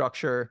 there's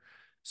structure,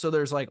 so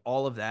there's like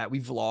all of that. We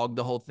vlogged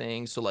the whole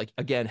thing, so like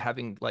again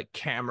having like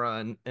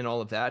camera and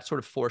all of that sort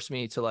of forced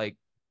me to like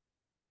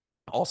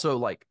also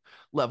like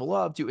level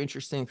up, do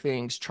interesting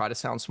things, try to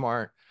sound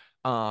smart,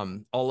 all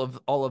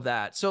of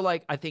that. So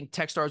like I think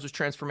Techstars was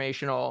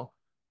transformational.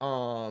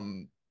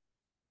 um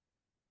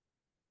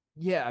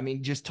yeah, I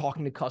mean just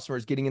talking to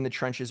customers, getting in the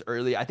trenches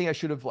early. I think I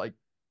should have like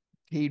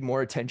paid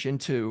more attention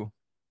to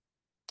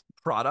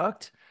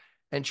product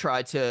and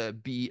try to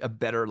be a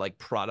better like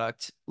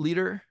product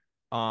leader.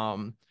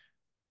 Um,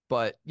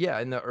 but yeah,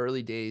 in the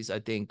early days, I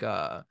think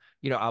I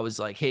was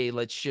like, hey,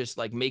 let's just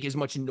like make as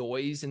much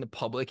noise in the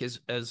public as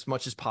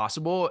much as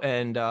possible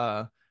and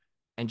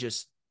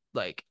just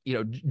like,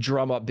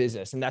 drum up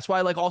business. And that's why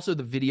I like also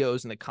the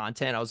videos and the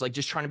content. I was like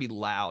just trying to be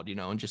loud,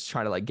 and just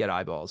trying to like get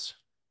eyeballs.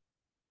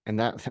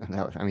 And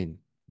I mean,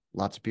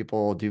 lots of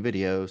people do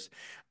videos,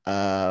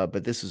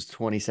 but this was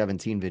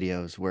 2017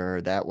 videos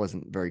where that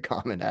wasn't very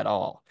common at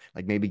all.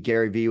 Like maybe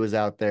Gary Vee was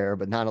out there,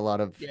 but not a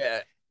lot of,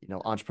 Yeah.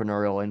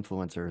 entrepreneurial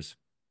influencers.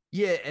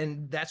 Yeah,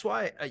 and that's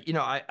why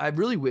I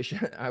really wish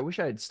I wish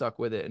I had stuck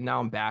with it. And now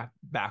I'm back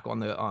on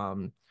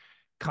the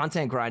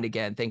content grind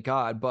again, thank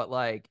God. But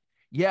like,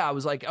 yeah, I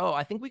was like, oh,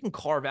 I think we can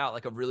carve out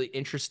like a really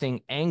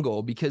interesting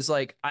angle because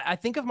like I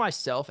think of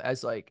myself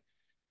as like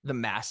the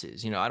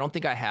masses. I don't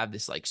think I have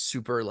this like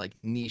super like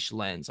niche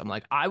lens. I'm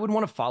like, I would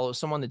want to follow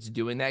someone that's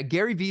doing that.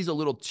 Gary Vee's a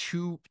little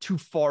too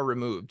far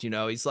removed.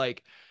 He's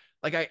like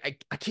I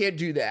can't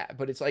do that.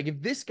 But it's like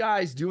if this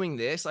guy's doing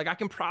this, like I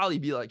can probably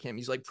be like him.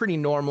 He's like pretty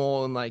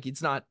normal and like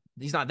he's not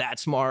that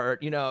smart.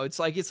 It's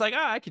like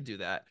I could do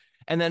that.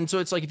 And then so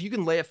it's like if you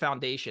can lay a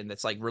foundation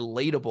that's like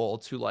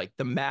relatable to like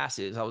the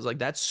masses, I was like,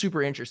 that's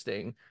super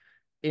interesting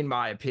in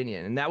my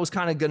opinion. And that was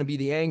kind of going to be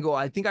the angle.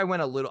 I think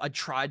I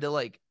tried to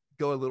like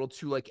go a little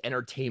too like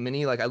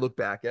entertainment-y. Like I look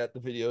back at the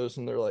videos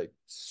and they're like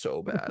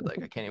so bad. Like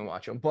I can't even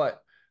watch them.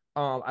 But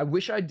I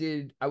wish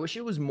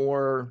it was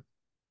more.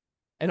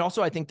 And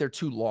also I think they're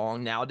too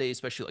long nowadays,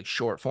 especially like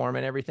short form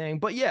and everything.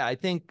 But yeah, I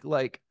think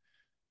like,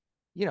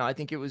 I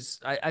think it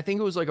was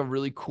like a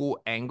really cool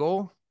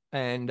angle.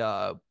 And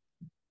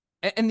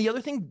the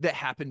other thing that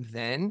happened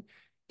then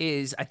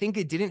is I think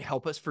it didn't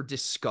help us for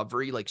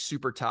discovery, like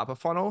super top of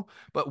funnel.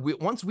 But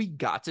once we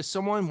got to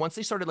someone, once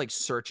they started like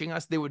searching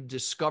us, they would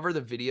discover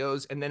the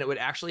videos, and then it would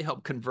actually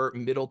help convert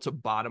middle to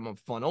bottom of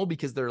funnel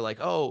because they're like,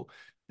 oh,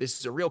 this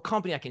is a real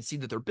company. I can see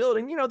that they're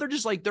building. They're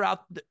just like they're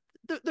out.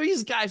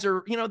 These guys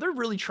are, they're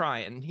really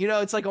trying.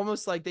 It's like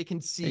almost like they can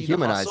It see the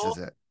humanizes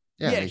hustle. it.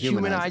 Yeah, Yeah, it it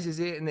humanizes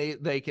it. humanizes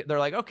it, and they're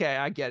like, okay,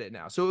 I get it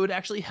now. So it would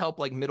actually help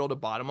like middle to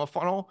bottom of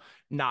funnel,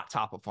 not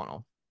top of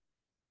funnel.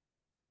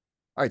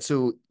 All right,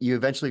 so you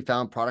eventually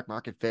found product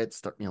market fit,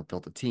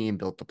 built a team,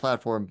 built the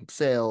platform,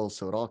 sales,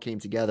 so it all came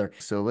together.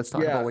 So let's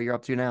talk about Yeah. what you're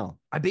up to now.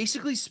 I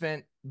basically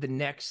spent the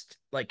next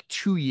like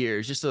 2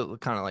 years just to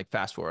kind of like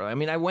fast forward. I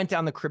mean, I went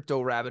down the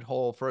crypto rabbit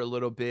hole for a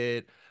little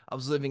bit. I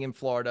was living in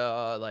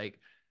Florida, like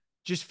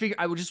just figure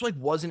I would just like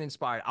wasn't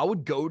inspired. I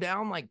would go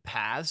down like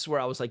paths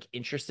where I was like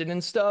interested in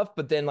stuff,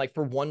 but then like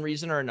for one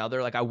reason or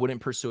another, like I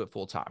wouldn't pursue it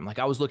full time. Like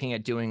I was looking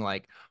at doing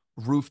like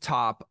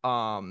rooftop,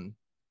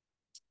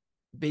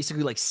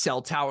 basically like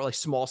cell tower, like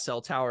small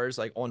cell towers,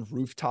 like on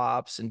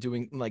rooftops and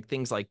doing like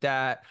things like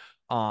that.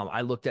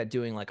 I looked at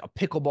doing like a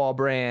pickleball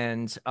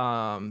brand.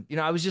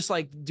 I was just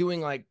like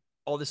doing like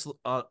all this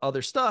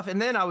other stuff.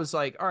 And then I was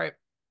like, all right,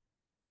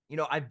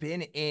 I've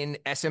been in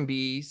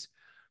SMBs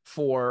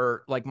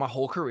for like my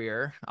whole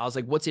career. I was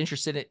like, what's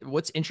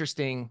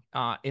interesting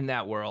in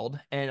that world?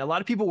 And a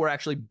lot of people were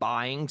actually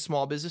buying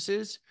small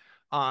businesses.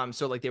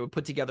 So like they would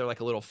put together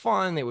like a little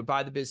fund, they would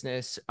buy the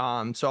business.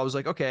 So I was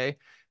like, okay,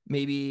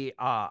 maybe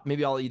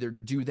I'll either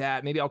do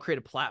that, maybe I'll create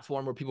a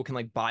platform where people can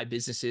like buy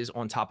businesses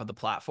on top of the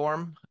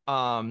platform.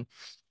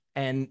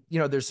 And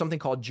there's something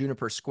called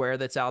Juniper Square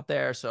that's out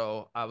there.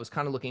 So I was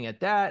kind of looking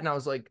at that and I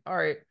was like, all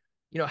right,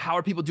 how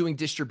are people doing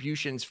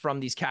distributions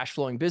from these cash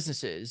flowing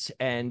businesses?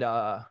 And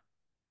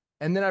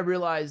then I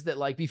realized that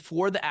like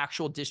before the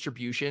actual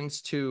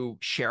distributions to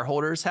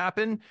shareholders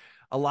happen,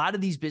 a lot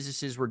of these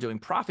businesses were doing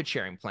profit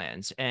sharing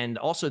plans. And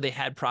also they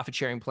had profit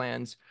sharing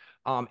plans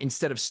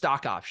instead of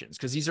stock options.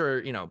 Cause these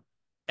are,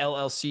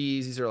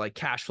 LLCs, these are like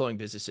cash flowing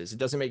businesses. It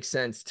doesn't make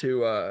sense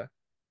to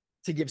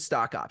give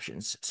stock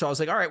options. So I was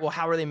like, all right, well,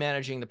 how are they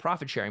managing the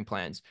profit sharing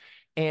plans?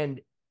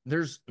 And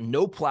there's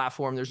no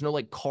platform, there's no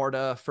like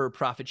Carta for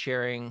profit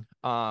sharing.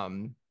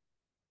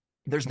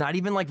 There's not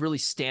even like really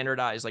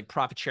standardized like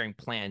profit sharing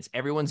plans.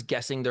 Everyone's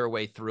guessing their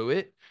way through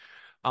it.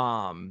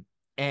 Um,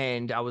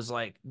 and I was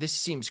like, this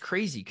seems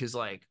crazy because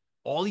like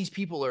all these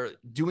people are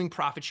doing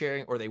profit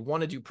sharing or they want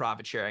to do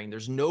profit sharing.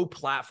 There's no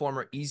platform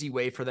or easy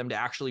way for them to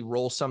actually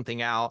roll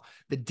something out.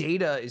 The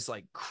data is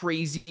like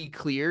crazy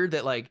clear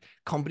that like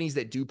companies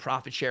that do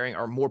profit sharing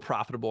are more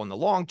profitable in the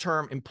long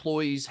term.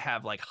 Employees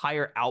have like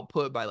higher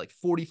output by like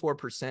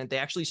 44%. They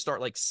actually start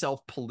like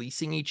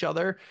self-policing each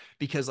other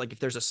because like if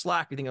there's a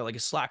Slack, you think of like a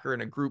Slacker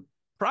in a group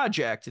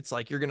project, it's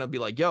like you're gonna be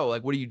like, yo,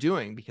 like what are you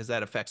doing? Because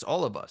that affects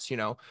all of us.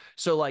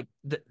 So like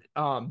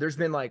there's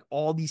been like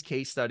all these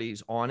case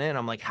studies on it. And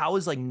I'm like, how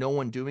is like no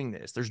one doing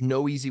this? There's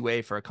no easy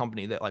way for a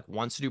company that like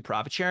wants to do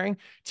profit sharing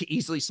to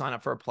easily sign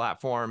up for a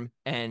platform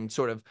and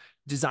sort of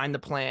design the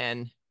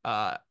plan,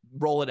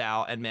 roll it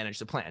out and manage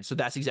the plan. So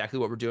that's exactly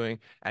what we're doing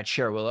at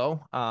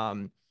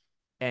ShareWillow.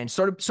 And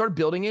started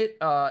building it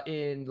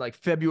in like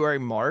February,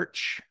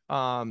 March.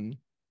 And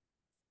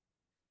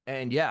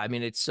yeah, I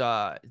mean it's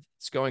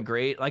going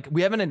great. Like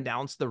we haven't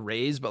announced the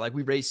raise, but like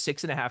we raised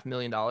 $6.5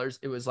 million.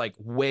 It was like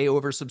way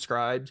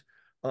oversubscribed.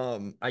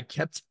 I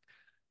kept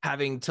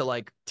having to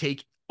like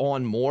take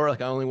on more.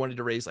 Like I only wanted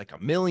to raise like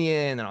 1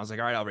 million, and I was like,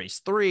 all right, I'll raise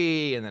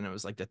three, and then it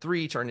was like the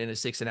three turned into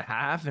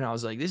 6.5, and I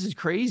was like, this is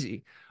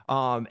crazy.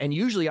 And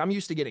usually I'm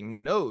used to getting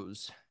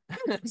no's,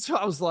 so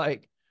I was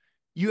like,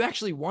 you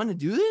actually want to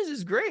do this?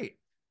 Is great.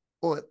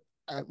 Well,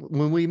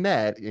 when we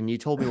met and you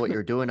told me what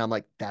you're doing, I'm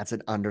like, that's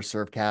an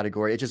underserved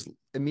category. It just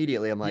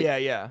immediately, I'm like, Yeah,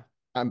 yeah,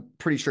 I'm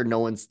pretty sure no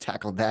one's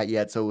tackled that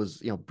yet. So it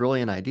was,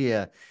 brilliant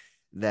idea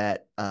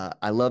that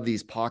I love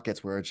these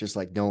pockets where it's just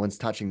like no one's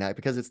touching that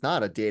because it's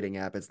not a dating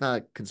app. It's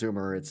not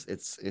consumer.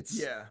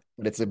 yeah.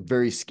 But it's a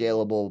very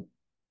scalable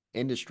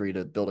industry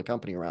to build a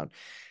company around.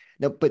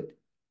 Now, but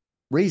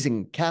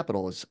raising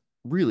capital is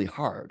really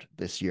hard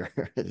this year,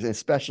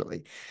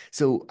 especially.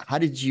 So, how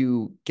did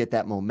you get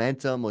that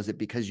momentum? Was it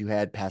because you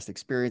had past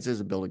experiences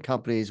of building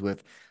companies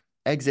with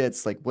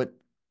exits? Like,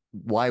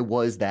 why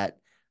was that,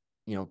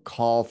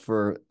 call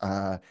for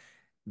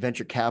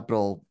venture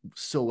capital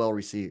so well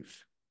received?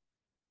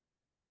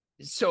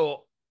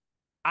 So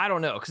I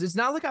don't know because it's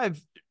not like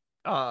I've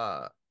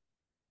uh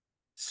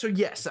so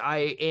yes,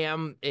 I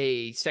am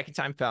a second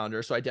time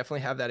founder, so I definitely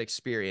have that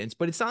experience,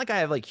 but it's not like I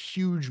have like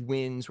huge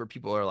wins where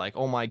people are like,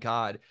 "Oh my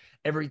God,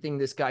 everything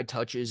this guy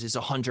touches is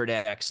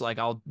 100x. Like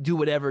I'll do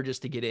whatever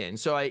just to get in."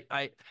 So I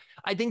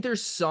think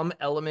there's some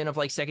element of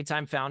like second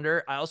time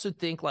founder. I also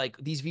think like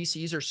these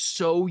VCs are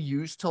so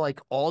used to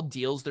like all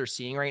deals they're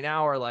seeing right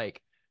now are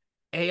like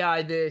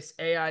AI this,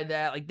 AI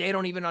that, like they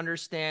don't even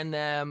understand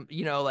them,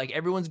 like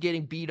everyone's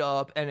getting beat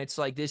up and it's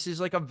like this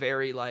is like a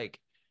very like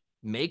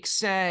Makes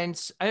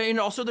sense. And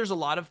also there's a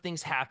lot of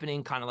things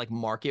happening kind of like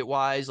market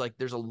wise. Like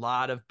there's a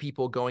lot of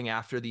people going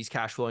after these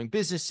cash flowing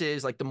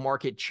businesses. Like the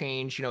market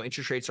change,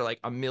 interest rates are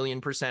like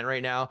 1,000,000%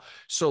 right now.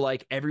 So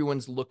like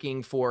everyone's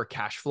looking for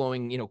cash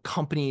flowing,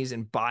 companies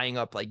and buying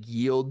up like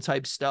yield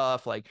type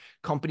stuff. Like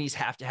companies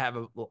have to have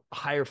a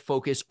higher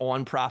focus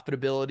on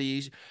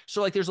profitability.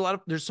 So like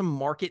there's some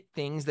market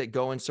things that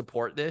go and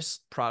support this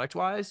product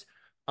wise.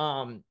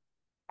 Um,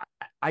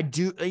 I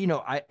do,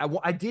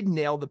 I did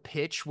nail the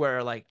pitch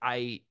where like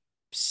I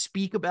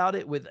speak about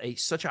it with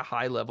such a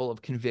high level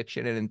of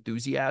conviction and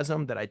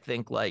enthusiasm that I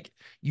think like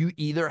you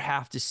either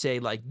have to say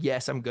like,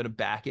 yes, I'm going to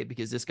back it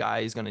because this guy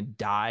is going to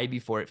die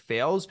before it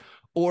fails,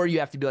 or you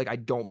have to be like, I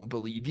don't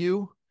believe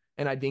you.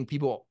 And I think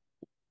people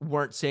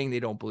weren't saying they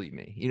don't believe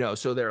me,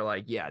 so they're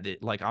like, yeah,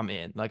 like I'm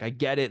in, like, I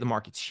get it. The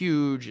market's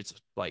huge. It's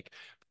like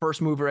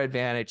first mover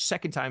advantage,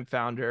 second time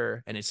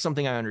founder. And it's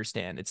something I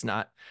understand. It's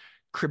not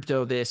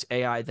crypto this,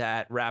 AI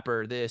that,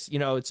 rapper this,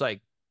 it's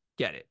like,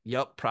 get it.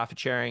 Yep. Profit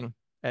sharing,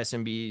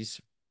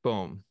 SMBs,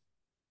 boom.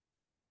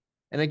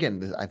 And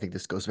again, I think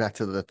this goes back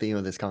to the theme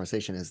of this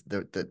conversation is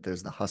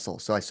there's the hustle.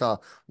 So I saw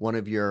one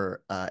of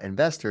your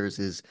investors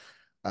is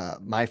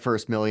my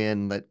first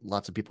million that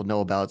lots of people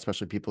know about,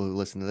 especially people who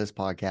listen to this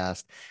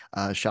podcast.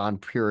 Sean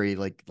Puri,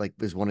 like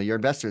is one of your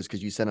investors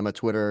because you sent him a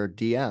Twitter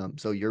DM.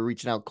 So you're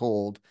reaching out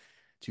cold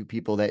to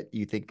people that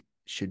you think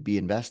should be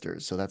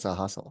investors. So that's a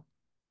hustle.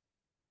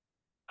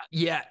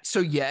 Yeah.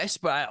 So yes,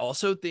 but I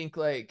also think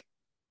like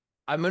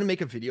I'm gonna make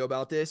a video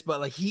about this,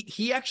 but like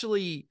he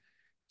actually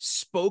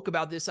spoke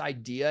about this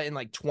idea in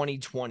like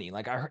 2020.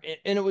 Like I heard,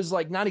 and it was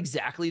like not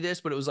exactly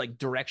this, but it was like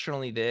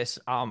directionally this.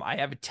 I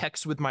have a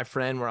text with my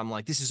friend where I'm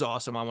like, this is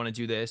awesome. I want to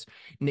do this.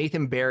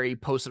 Nathan Barry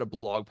posted a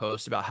blog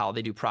post about how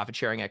they do profit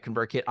sharing at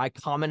ConvertKit. I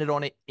commented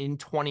on it in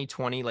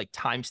 2020, like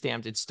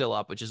timestamped, it's still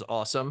up, which is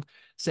awesome,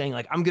 saying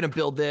like I'm gonna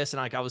build this,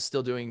 and like I was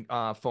still doing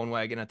phone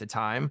wagon at the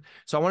time.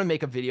 So I want to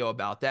make a video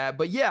about that.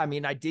 But yeah, I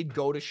mean, I did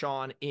go to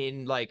Sean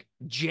in like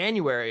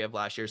January of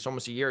last year, so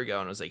almost a year ago,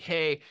 and I was like,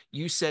 hey,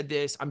 you said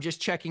this. I'm just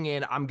checking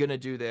in. I'm gonna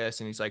do this.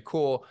 And he's like,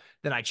 cool.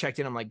 Then I checked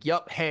in. I'm like,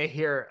 yep, hey,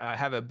 here, I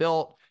have it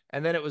built.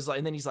 And then it was like,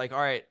 and then he's like, all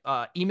right,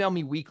 email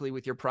me weekly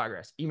with your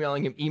progress.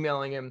 Emailing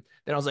him.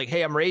 Then I was like,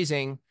 hey, I'm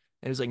raising. And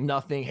he was like,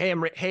 nothing. Hey,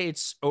 hey,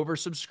 it's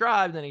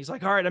oversubscribed. And he's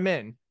like, all right, I'm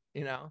in,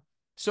 you know?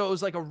 So it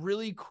was like a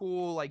really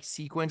cool like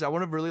sequence. I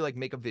want to really like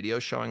make a video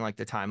showing like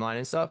the timeline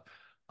and stuff.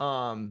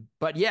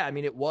 But yeah, I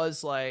mean, it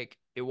was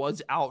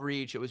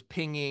outreach, it was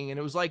pinging, and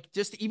it was like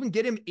just to even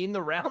get him in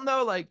the round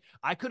though, like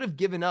I could have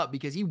given up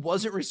because he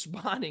wasn't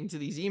responding to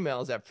these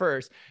emails at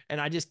first. And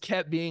I just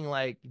kept being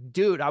like,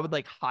 dude, I would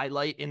like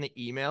highlight in the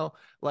email,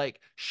 like,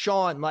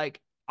 Sean,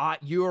 like,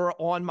 you're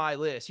on my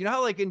list. You know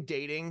how like in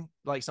dating,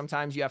 like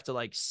sometimes you have to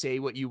like say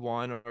what you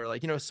want, or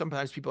like,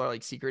 sometimes people are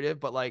like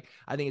secretive, but like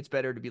I think it's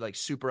better to be like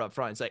super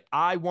upfront. It's like,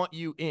 I want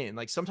you in.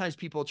 Like sometimes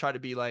people try to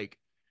be like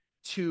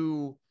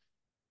too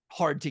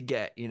hard to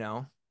get.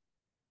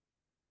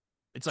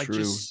 It's like, True,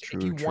 just if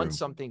true, you want true.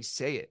 something,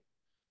 say it.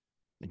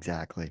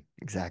 Exactly,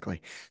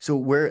 exactly. So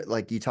where,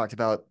 like you talked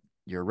about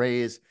your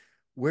raise,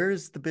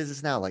 where's the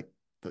business now? Like,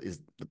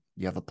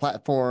 you have a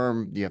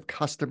platform? Do you have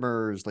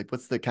customers? Like,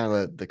 what's the kind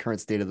of the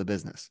current state of the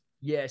business?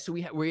 Yeah, so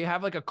we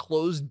have like a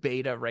closed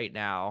beta right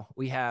now.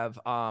 We have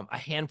a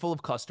handful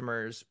of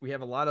customers. We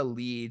have a lot of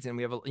leads, and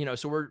we have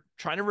so we're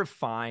trying to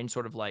refine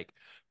sort of like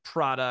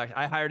product.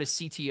 I hired a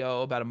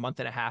CTO about a month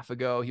and a half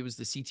ago. He was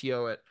the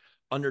CTO at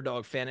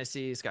Underdog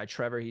Fantasy. This guy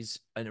Trevor, he's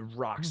a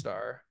rock Hmm.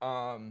 star.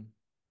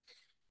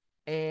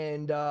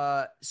 And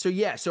so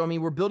yeah, so I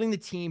mean, we're building the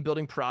team,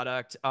 building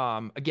product.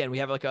 Again, we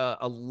have like a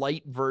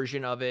light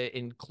version of it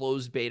in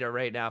closed beta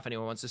right now if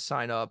anyone wants to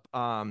sign up.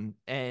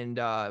 And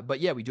but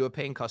yeah, we do have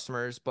paying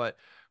customers, but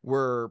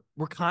we're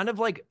kind of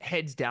like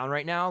heads down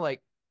right now.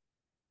 Like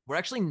we're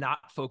actually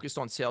not focused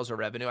on sales or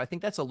revenue. I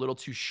think that's a little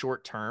too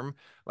short term.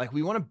 Like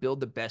we want to build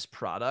the best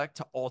product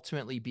to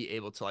ultimately be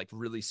able to like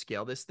really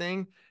scale this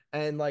thing.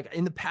 And like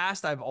in the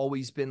past, I've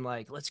always been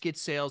like, let's get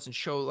sales and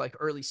show like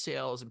early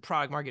sales and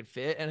product market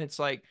fit. And it's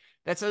like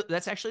that's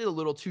actually a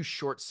little too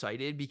short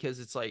sighted, because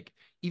it's like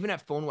even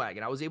at Phone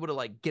Wagon, I was able to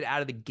like get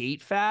out of the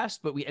gate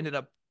fast, but we ended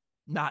up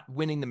not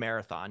winning the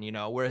marathon,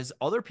 Whereas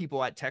other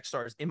people at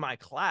Techstars in my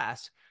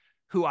class,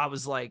 who I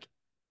was like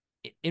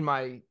in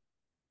my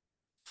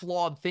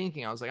flawed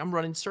thinking, I was like, I'm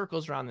running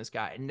circles around this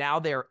guy. And now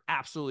they're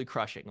absolutely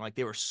crushing. Like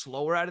they were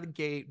slower out of the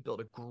gate, built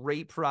a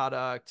great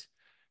product,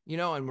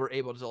 and we're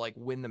able to like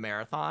win the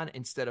marathon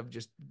instead of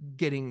just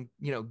getting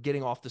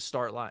off the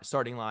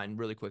starting line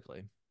really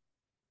quickly.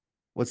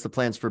 What's the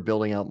plans for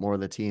building out more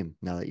of the team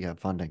now that you have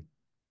funding?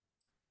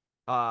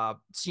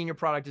 Senior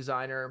product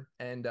designer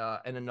and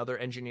another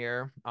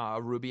engineer,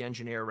 Ruby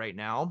engineer right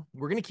now.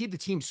 We're gonna keep the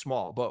team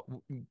small, but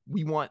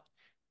we want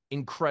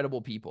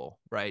incredible people,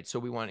 right? So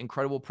we want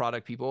incredible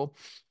product people,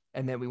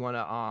 and then we want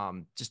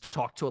to just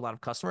talk to a lot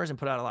of customers and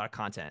put out a lot of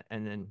content,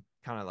 and then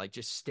kind of like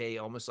just stay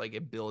almost like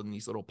a build in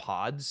these little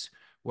pods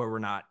where we're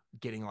not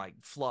getting like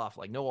fluff,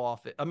 like no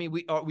office. I mean,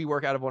 we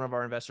work out of one of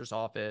our investors'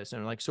 office,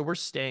 and like so we're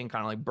staying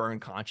kind of like burn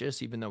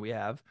conscious, even though we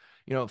have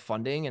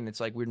funding, and it's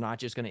like we're not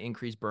just going to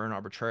increase burn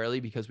arbitrarily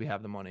because we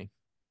have the money.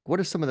 What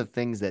are some of the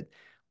things that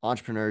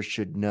entrepreneurs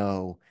should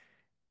know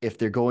if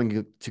they're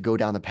going to go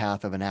down the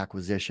path of an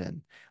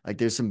acquisition? Like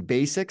there's some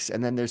basics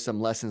and then there's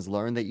some lessons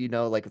learned that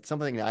like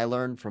something that I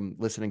learned from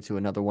listening to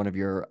another one of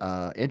your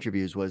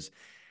interviews was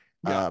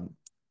Yeah. um,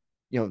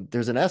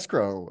 there's an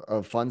escrow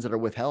of funds that are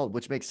withheld,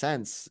 which makes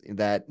sense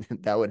that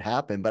that would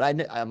happen. But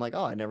I'm like,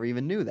 oh, I never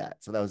even knew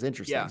that. So that was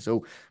interesting. Yeah.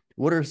 So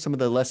what are some of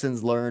the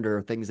lessons learned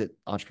or things that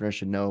entrepreneurs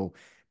should know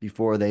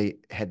before they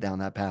head down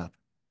that path?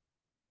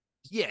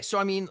 Yeah. So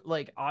I mean,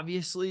 like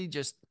obviously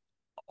just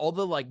all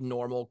the like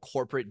normal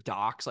corporate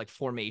docs, like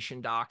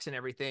formation docs and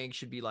everything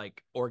should be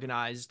like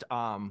organized.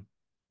 And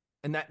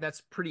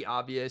that's pretty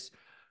obvious.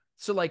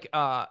 So like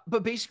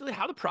but basically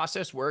how the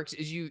process works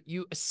is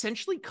you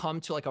essentially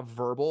come to like a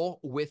verbal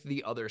with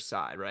the other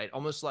side, right?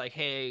 Almost like,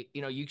 hey,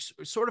 you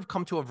sort of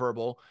come to a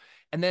verbal,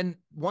 and then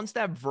once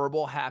that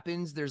verbal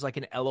happens, there's like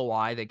an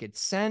LOI that gets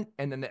sent,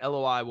 and then the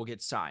LOI will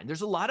get signed.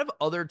 There's a lot of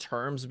other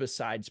terms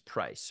besides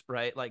price,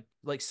 right?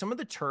 Like some of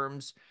the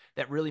terms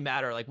that really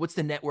matter, like what's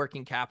the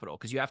networking capital?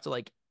 Because you have to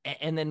like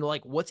and then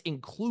like what's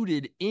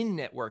included in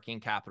networking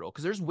capital,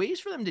 because there's ways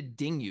for them to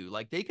ding you.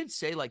 Like they could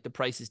say like the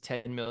price is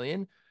 10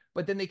 million,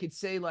 but then they could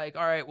say like,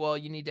 all right, well,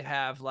 you need to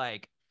have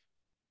like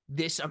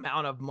this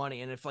amount of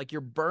money. And if like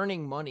you're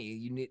burning money,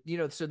 you need,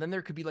 so then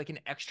there could be like an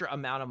extra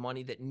amount of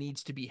money that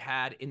needs to be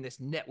had in this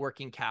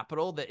networking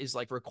capital that is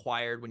like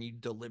required when you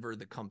deliver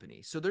the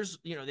company. So there's,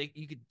 you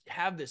could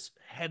have this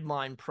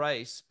headline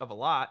price of a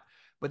lot,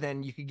 but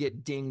then you could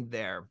get dinged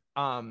there.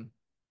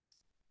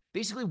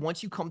 Basically,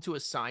 once you come to a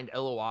signed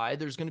LOI,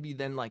 there's going to be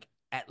then like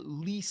at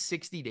least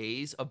 60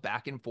 days of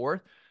back and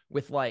forth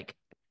with like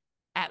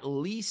at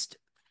least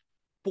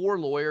four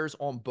lawyers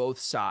on both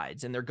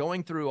sides, and they're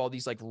going through all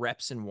these like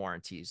reps and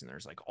warranties, and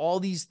there's like all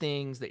these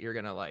things that you're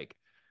gonna like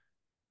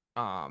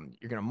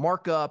you're gonna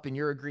mark up in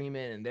your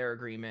agreement and their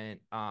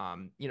agreement.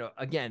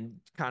 Again,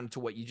 kind of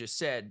to what you just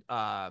said,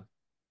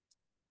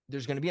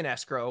 there's going to be an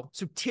escrow.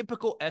 So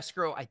typical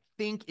escrow I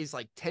think is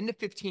like 10 to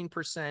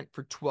 15%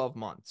 for 12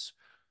 months.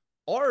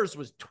 Ours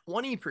was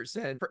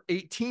 20% for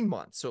 18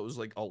 months. So it was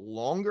like a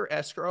longer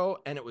escrow,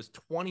 and it was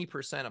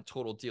 20% of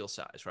total deal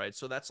size, right?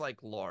 So that's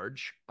like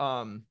large.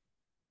 And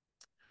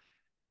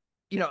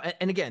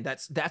again,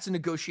 that's a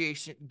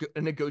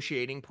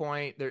negotiating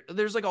point.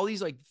 There's like all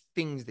these like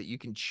things that you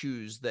can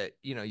choose that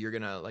you're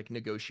gonna like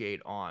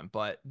negotiate on.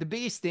 But the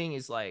biggest thing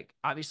is like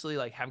obviously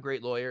like have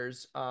great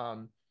lawyers,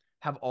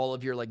 have all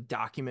of your like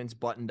documents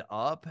buttoned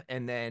up,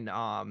 and then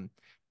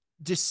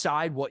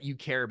decide what you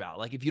care about.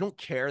 Like if you don't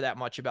care that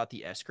much about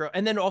the escrow,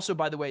 and then also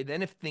by the way,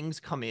 then if things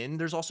come in,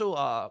 there's also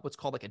what's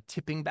called like a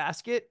tipping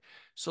basket.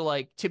 So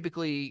like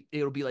typically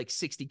it'll be like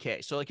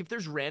 60K. So like if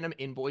there's random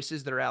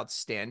invoices that are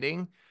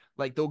outstanding,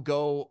 like they'll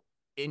go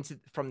into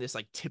from this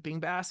like tipping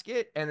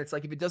basket, and it's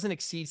like if it doesn't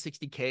exceed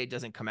 60K, it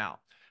doesn't come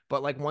out.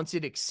 But like once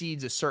it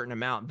exceeds a certain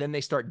amount, then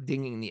they start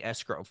dinging the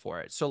escrow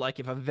for it. So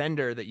like if a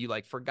vendor that you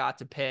like forgot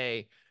to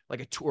pay like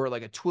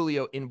like a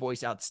Twilio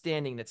invoice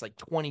outstanding that's like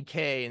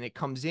 20K, and it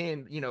comes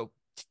in,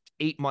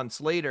 8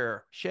 months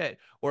later, shit.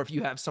 Or if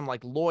you have some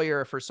like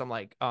lawyer for some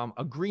like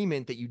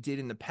agreement that you did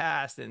in the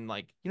past, and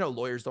like,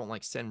 lawyers don't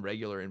like send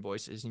regular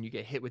invoices, and you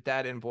get hit with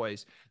that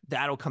invoice,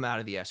 that'll come out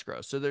of the escrow.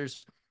 So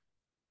there's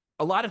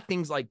a lot of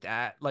things like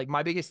that. Like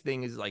my biggest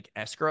thing is like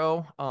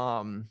escrow.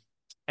 And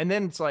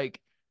then it's like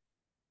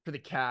for the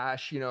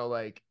cash,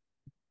 like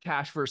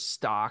cash versus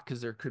stock, because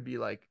there could be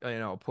like,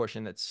 a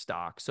portion that's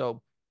stock.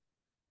 So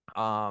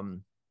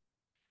um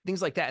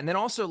things like that. And then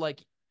also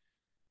like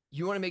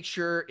you want to make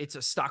sure it's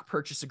a stock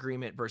purchase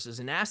agreement versus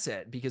an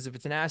asset, because if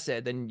it's an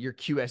asset, then your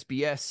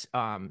QSBS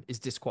is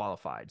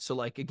disqualified. So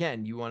like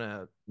again, you want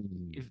to,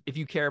 Mm. if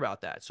you care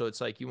about that, so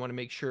it's like you want to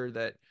make sure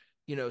that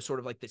sort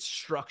of like the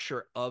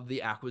structure of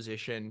the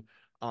acquisition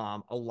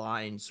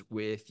aligns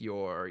with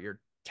your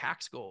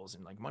tax goals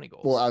and like money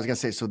Well, goals. I was gonna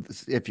say, so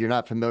if you're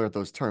not familiar with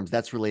those terms,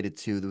 that's related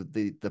to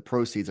the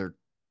proceeds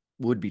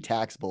would be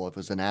taxable if it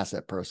was an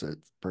asset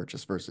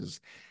purchase versus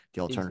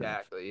the alternative.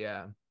 Exactly.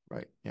 Yeah.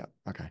 Right. Yeah.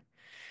 Okay. All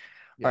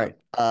Yeah. right.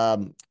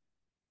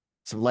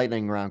 Some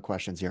lightning round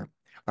questions here.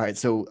 All right.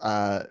 So,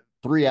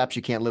 three apps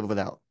you can't live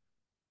without.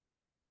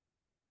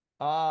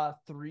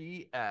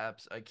 Three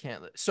apps I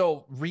can't.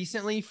 So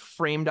recently,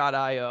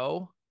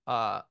 Frame.io,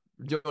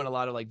 doing a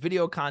lot of like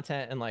video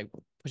content and like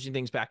pushing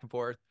things back and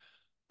forth.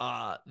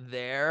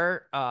 Webflow,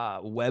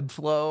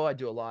 I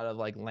do a lot of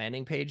like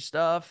landing page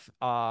stuff.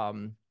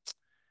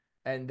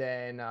 And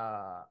then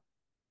I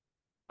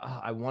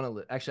want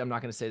to actually, I'm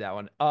not going to say that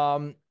one.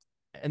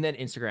 And then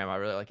Instagram, I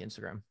really like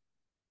Instagram.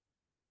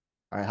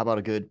 All right. How about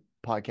a good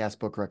podcast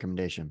book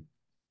recommendation?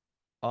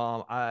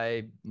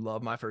 I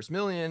love My First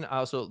Million. I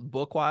also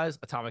book wise,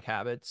 Atomic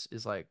Habits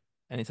is like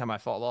anytime I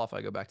fall off,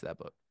 I go back to that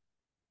book.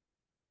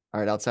 All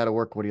right. Outside of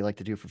work, what do you like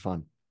to do for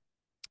fun?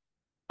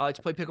 I like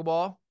to play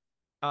pickleball.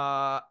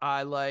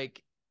 I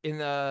like In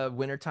the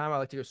wintertime, I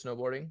like to go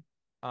snowboarding.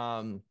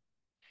 Um,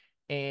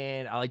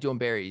 and I like doing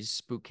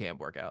berries boot camp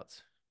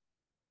workouts.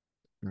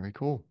 Very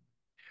cool.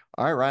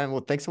 All right, Ryan.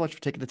 Well, thanks so much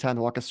for taking the time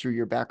to walk us through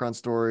your background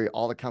story,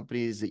 all the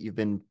companies that you've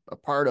been a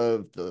part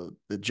of,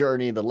 the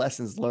journey, the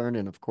lessons learned,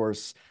 and of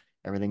course,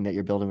 everything that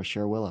you're building with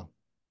ShareWillow.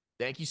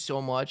 Thank you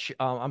so much.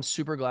 I'm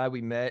super glad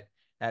we met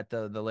at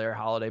the Lair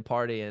holiday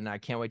party, and I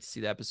can't wait to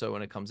see the episode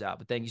when it comes out.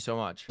 But thank you so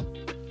much.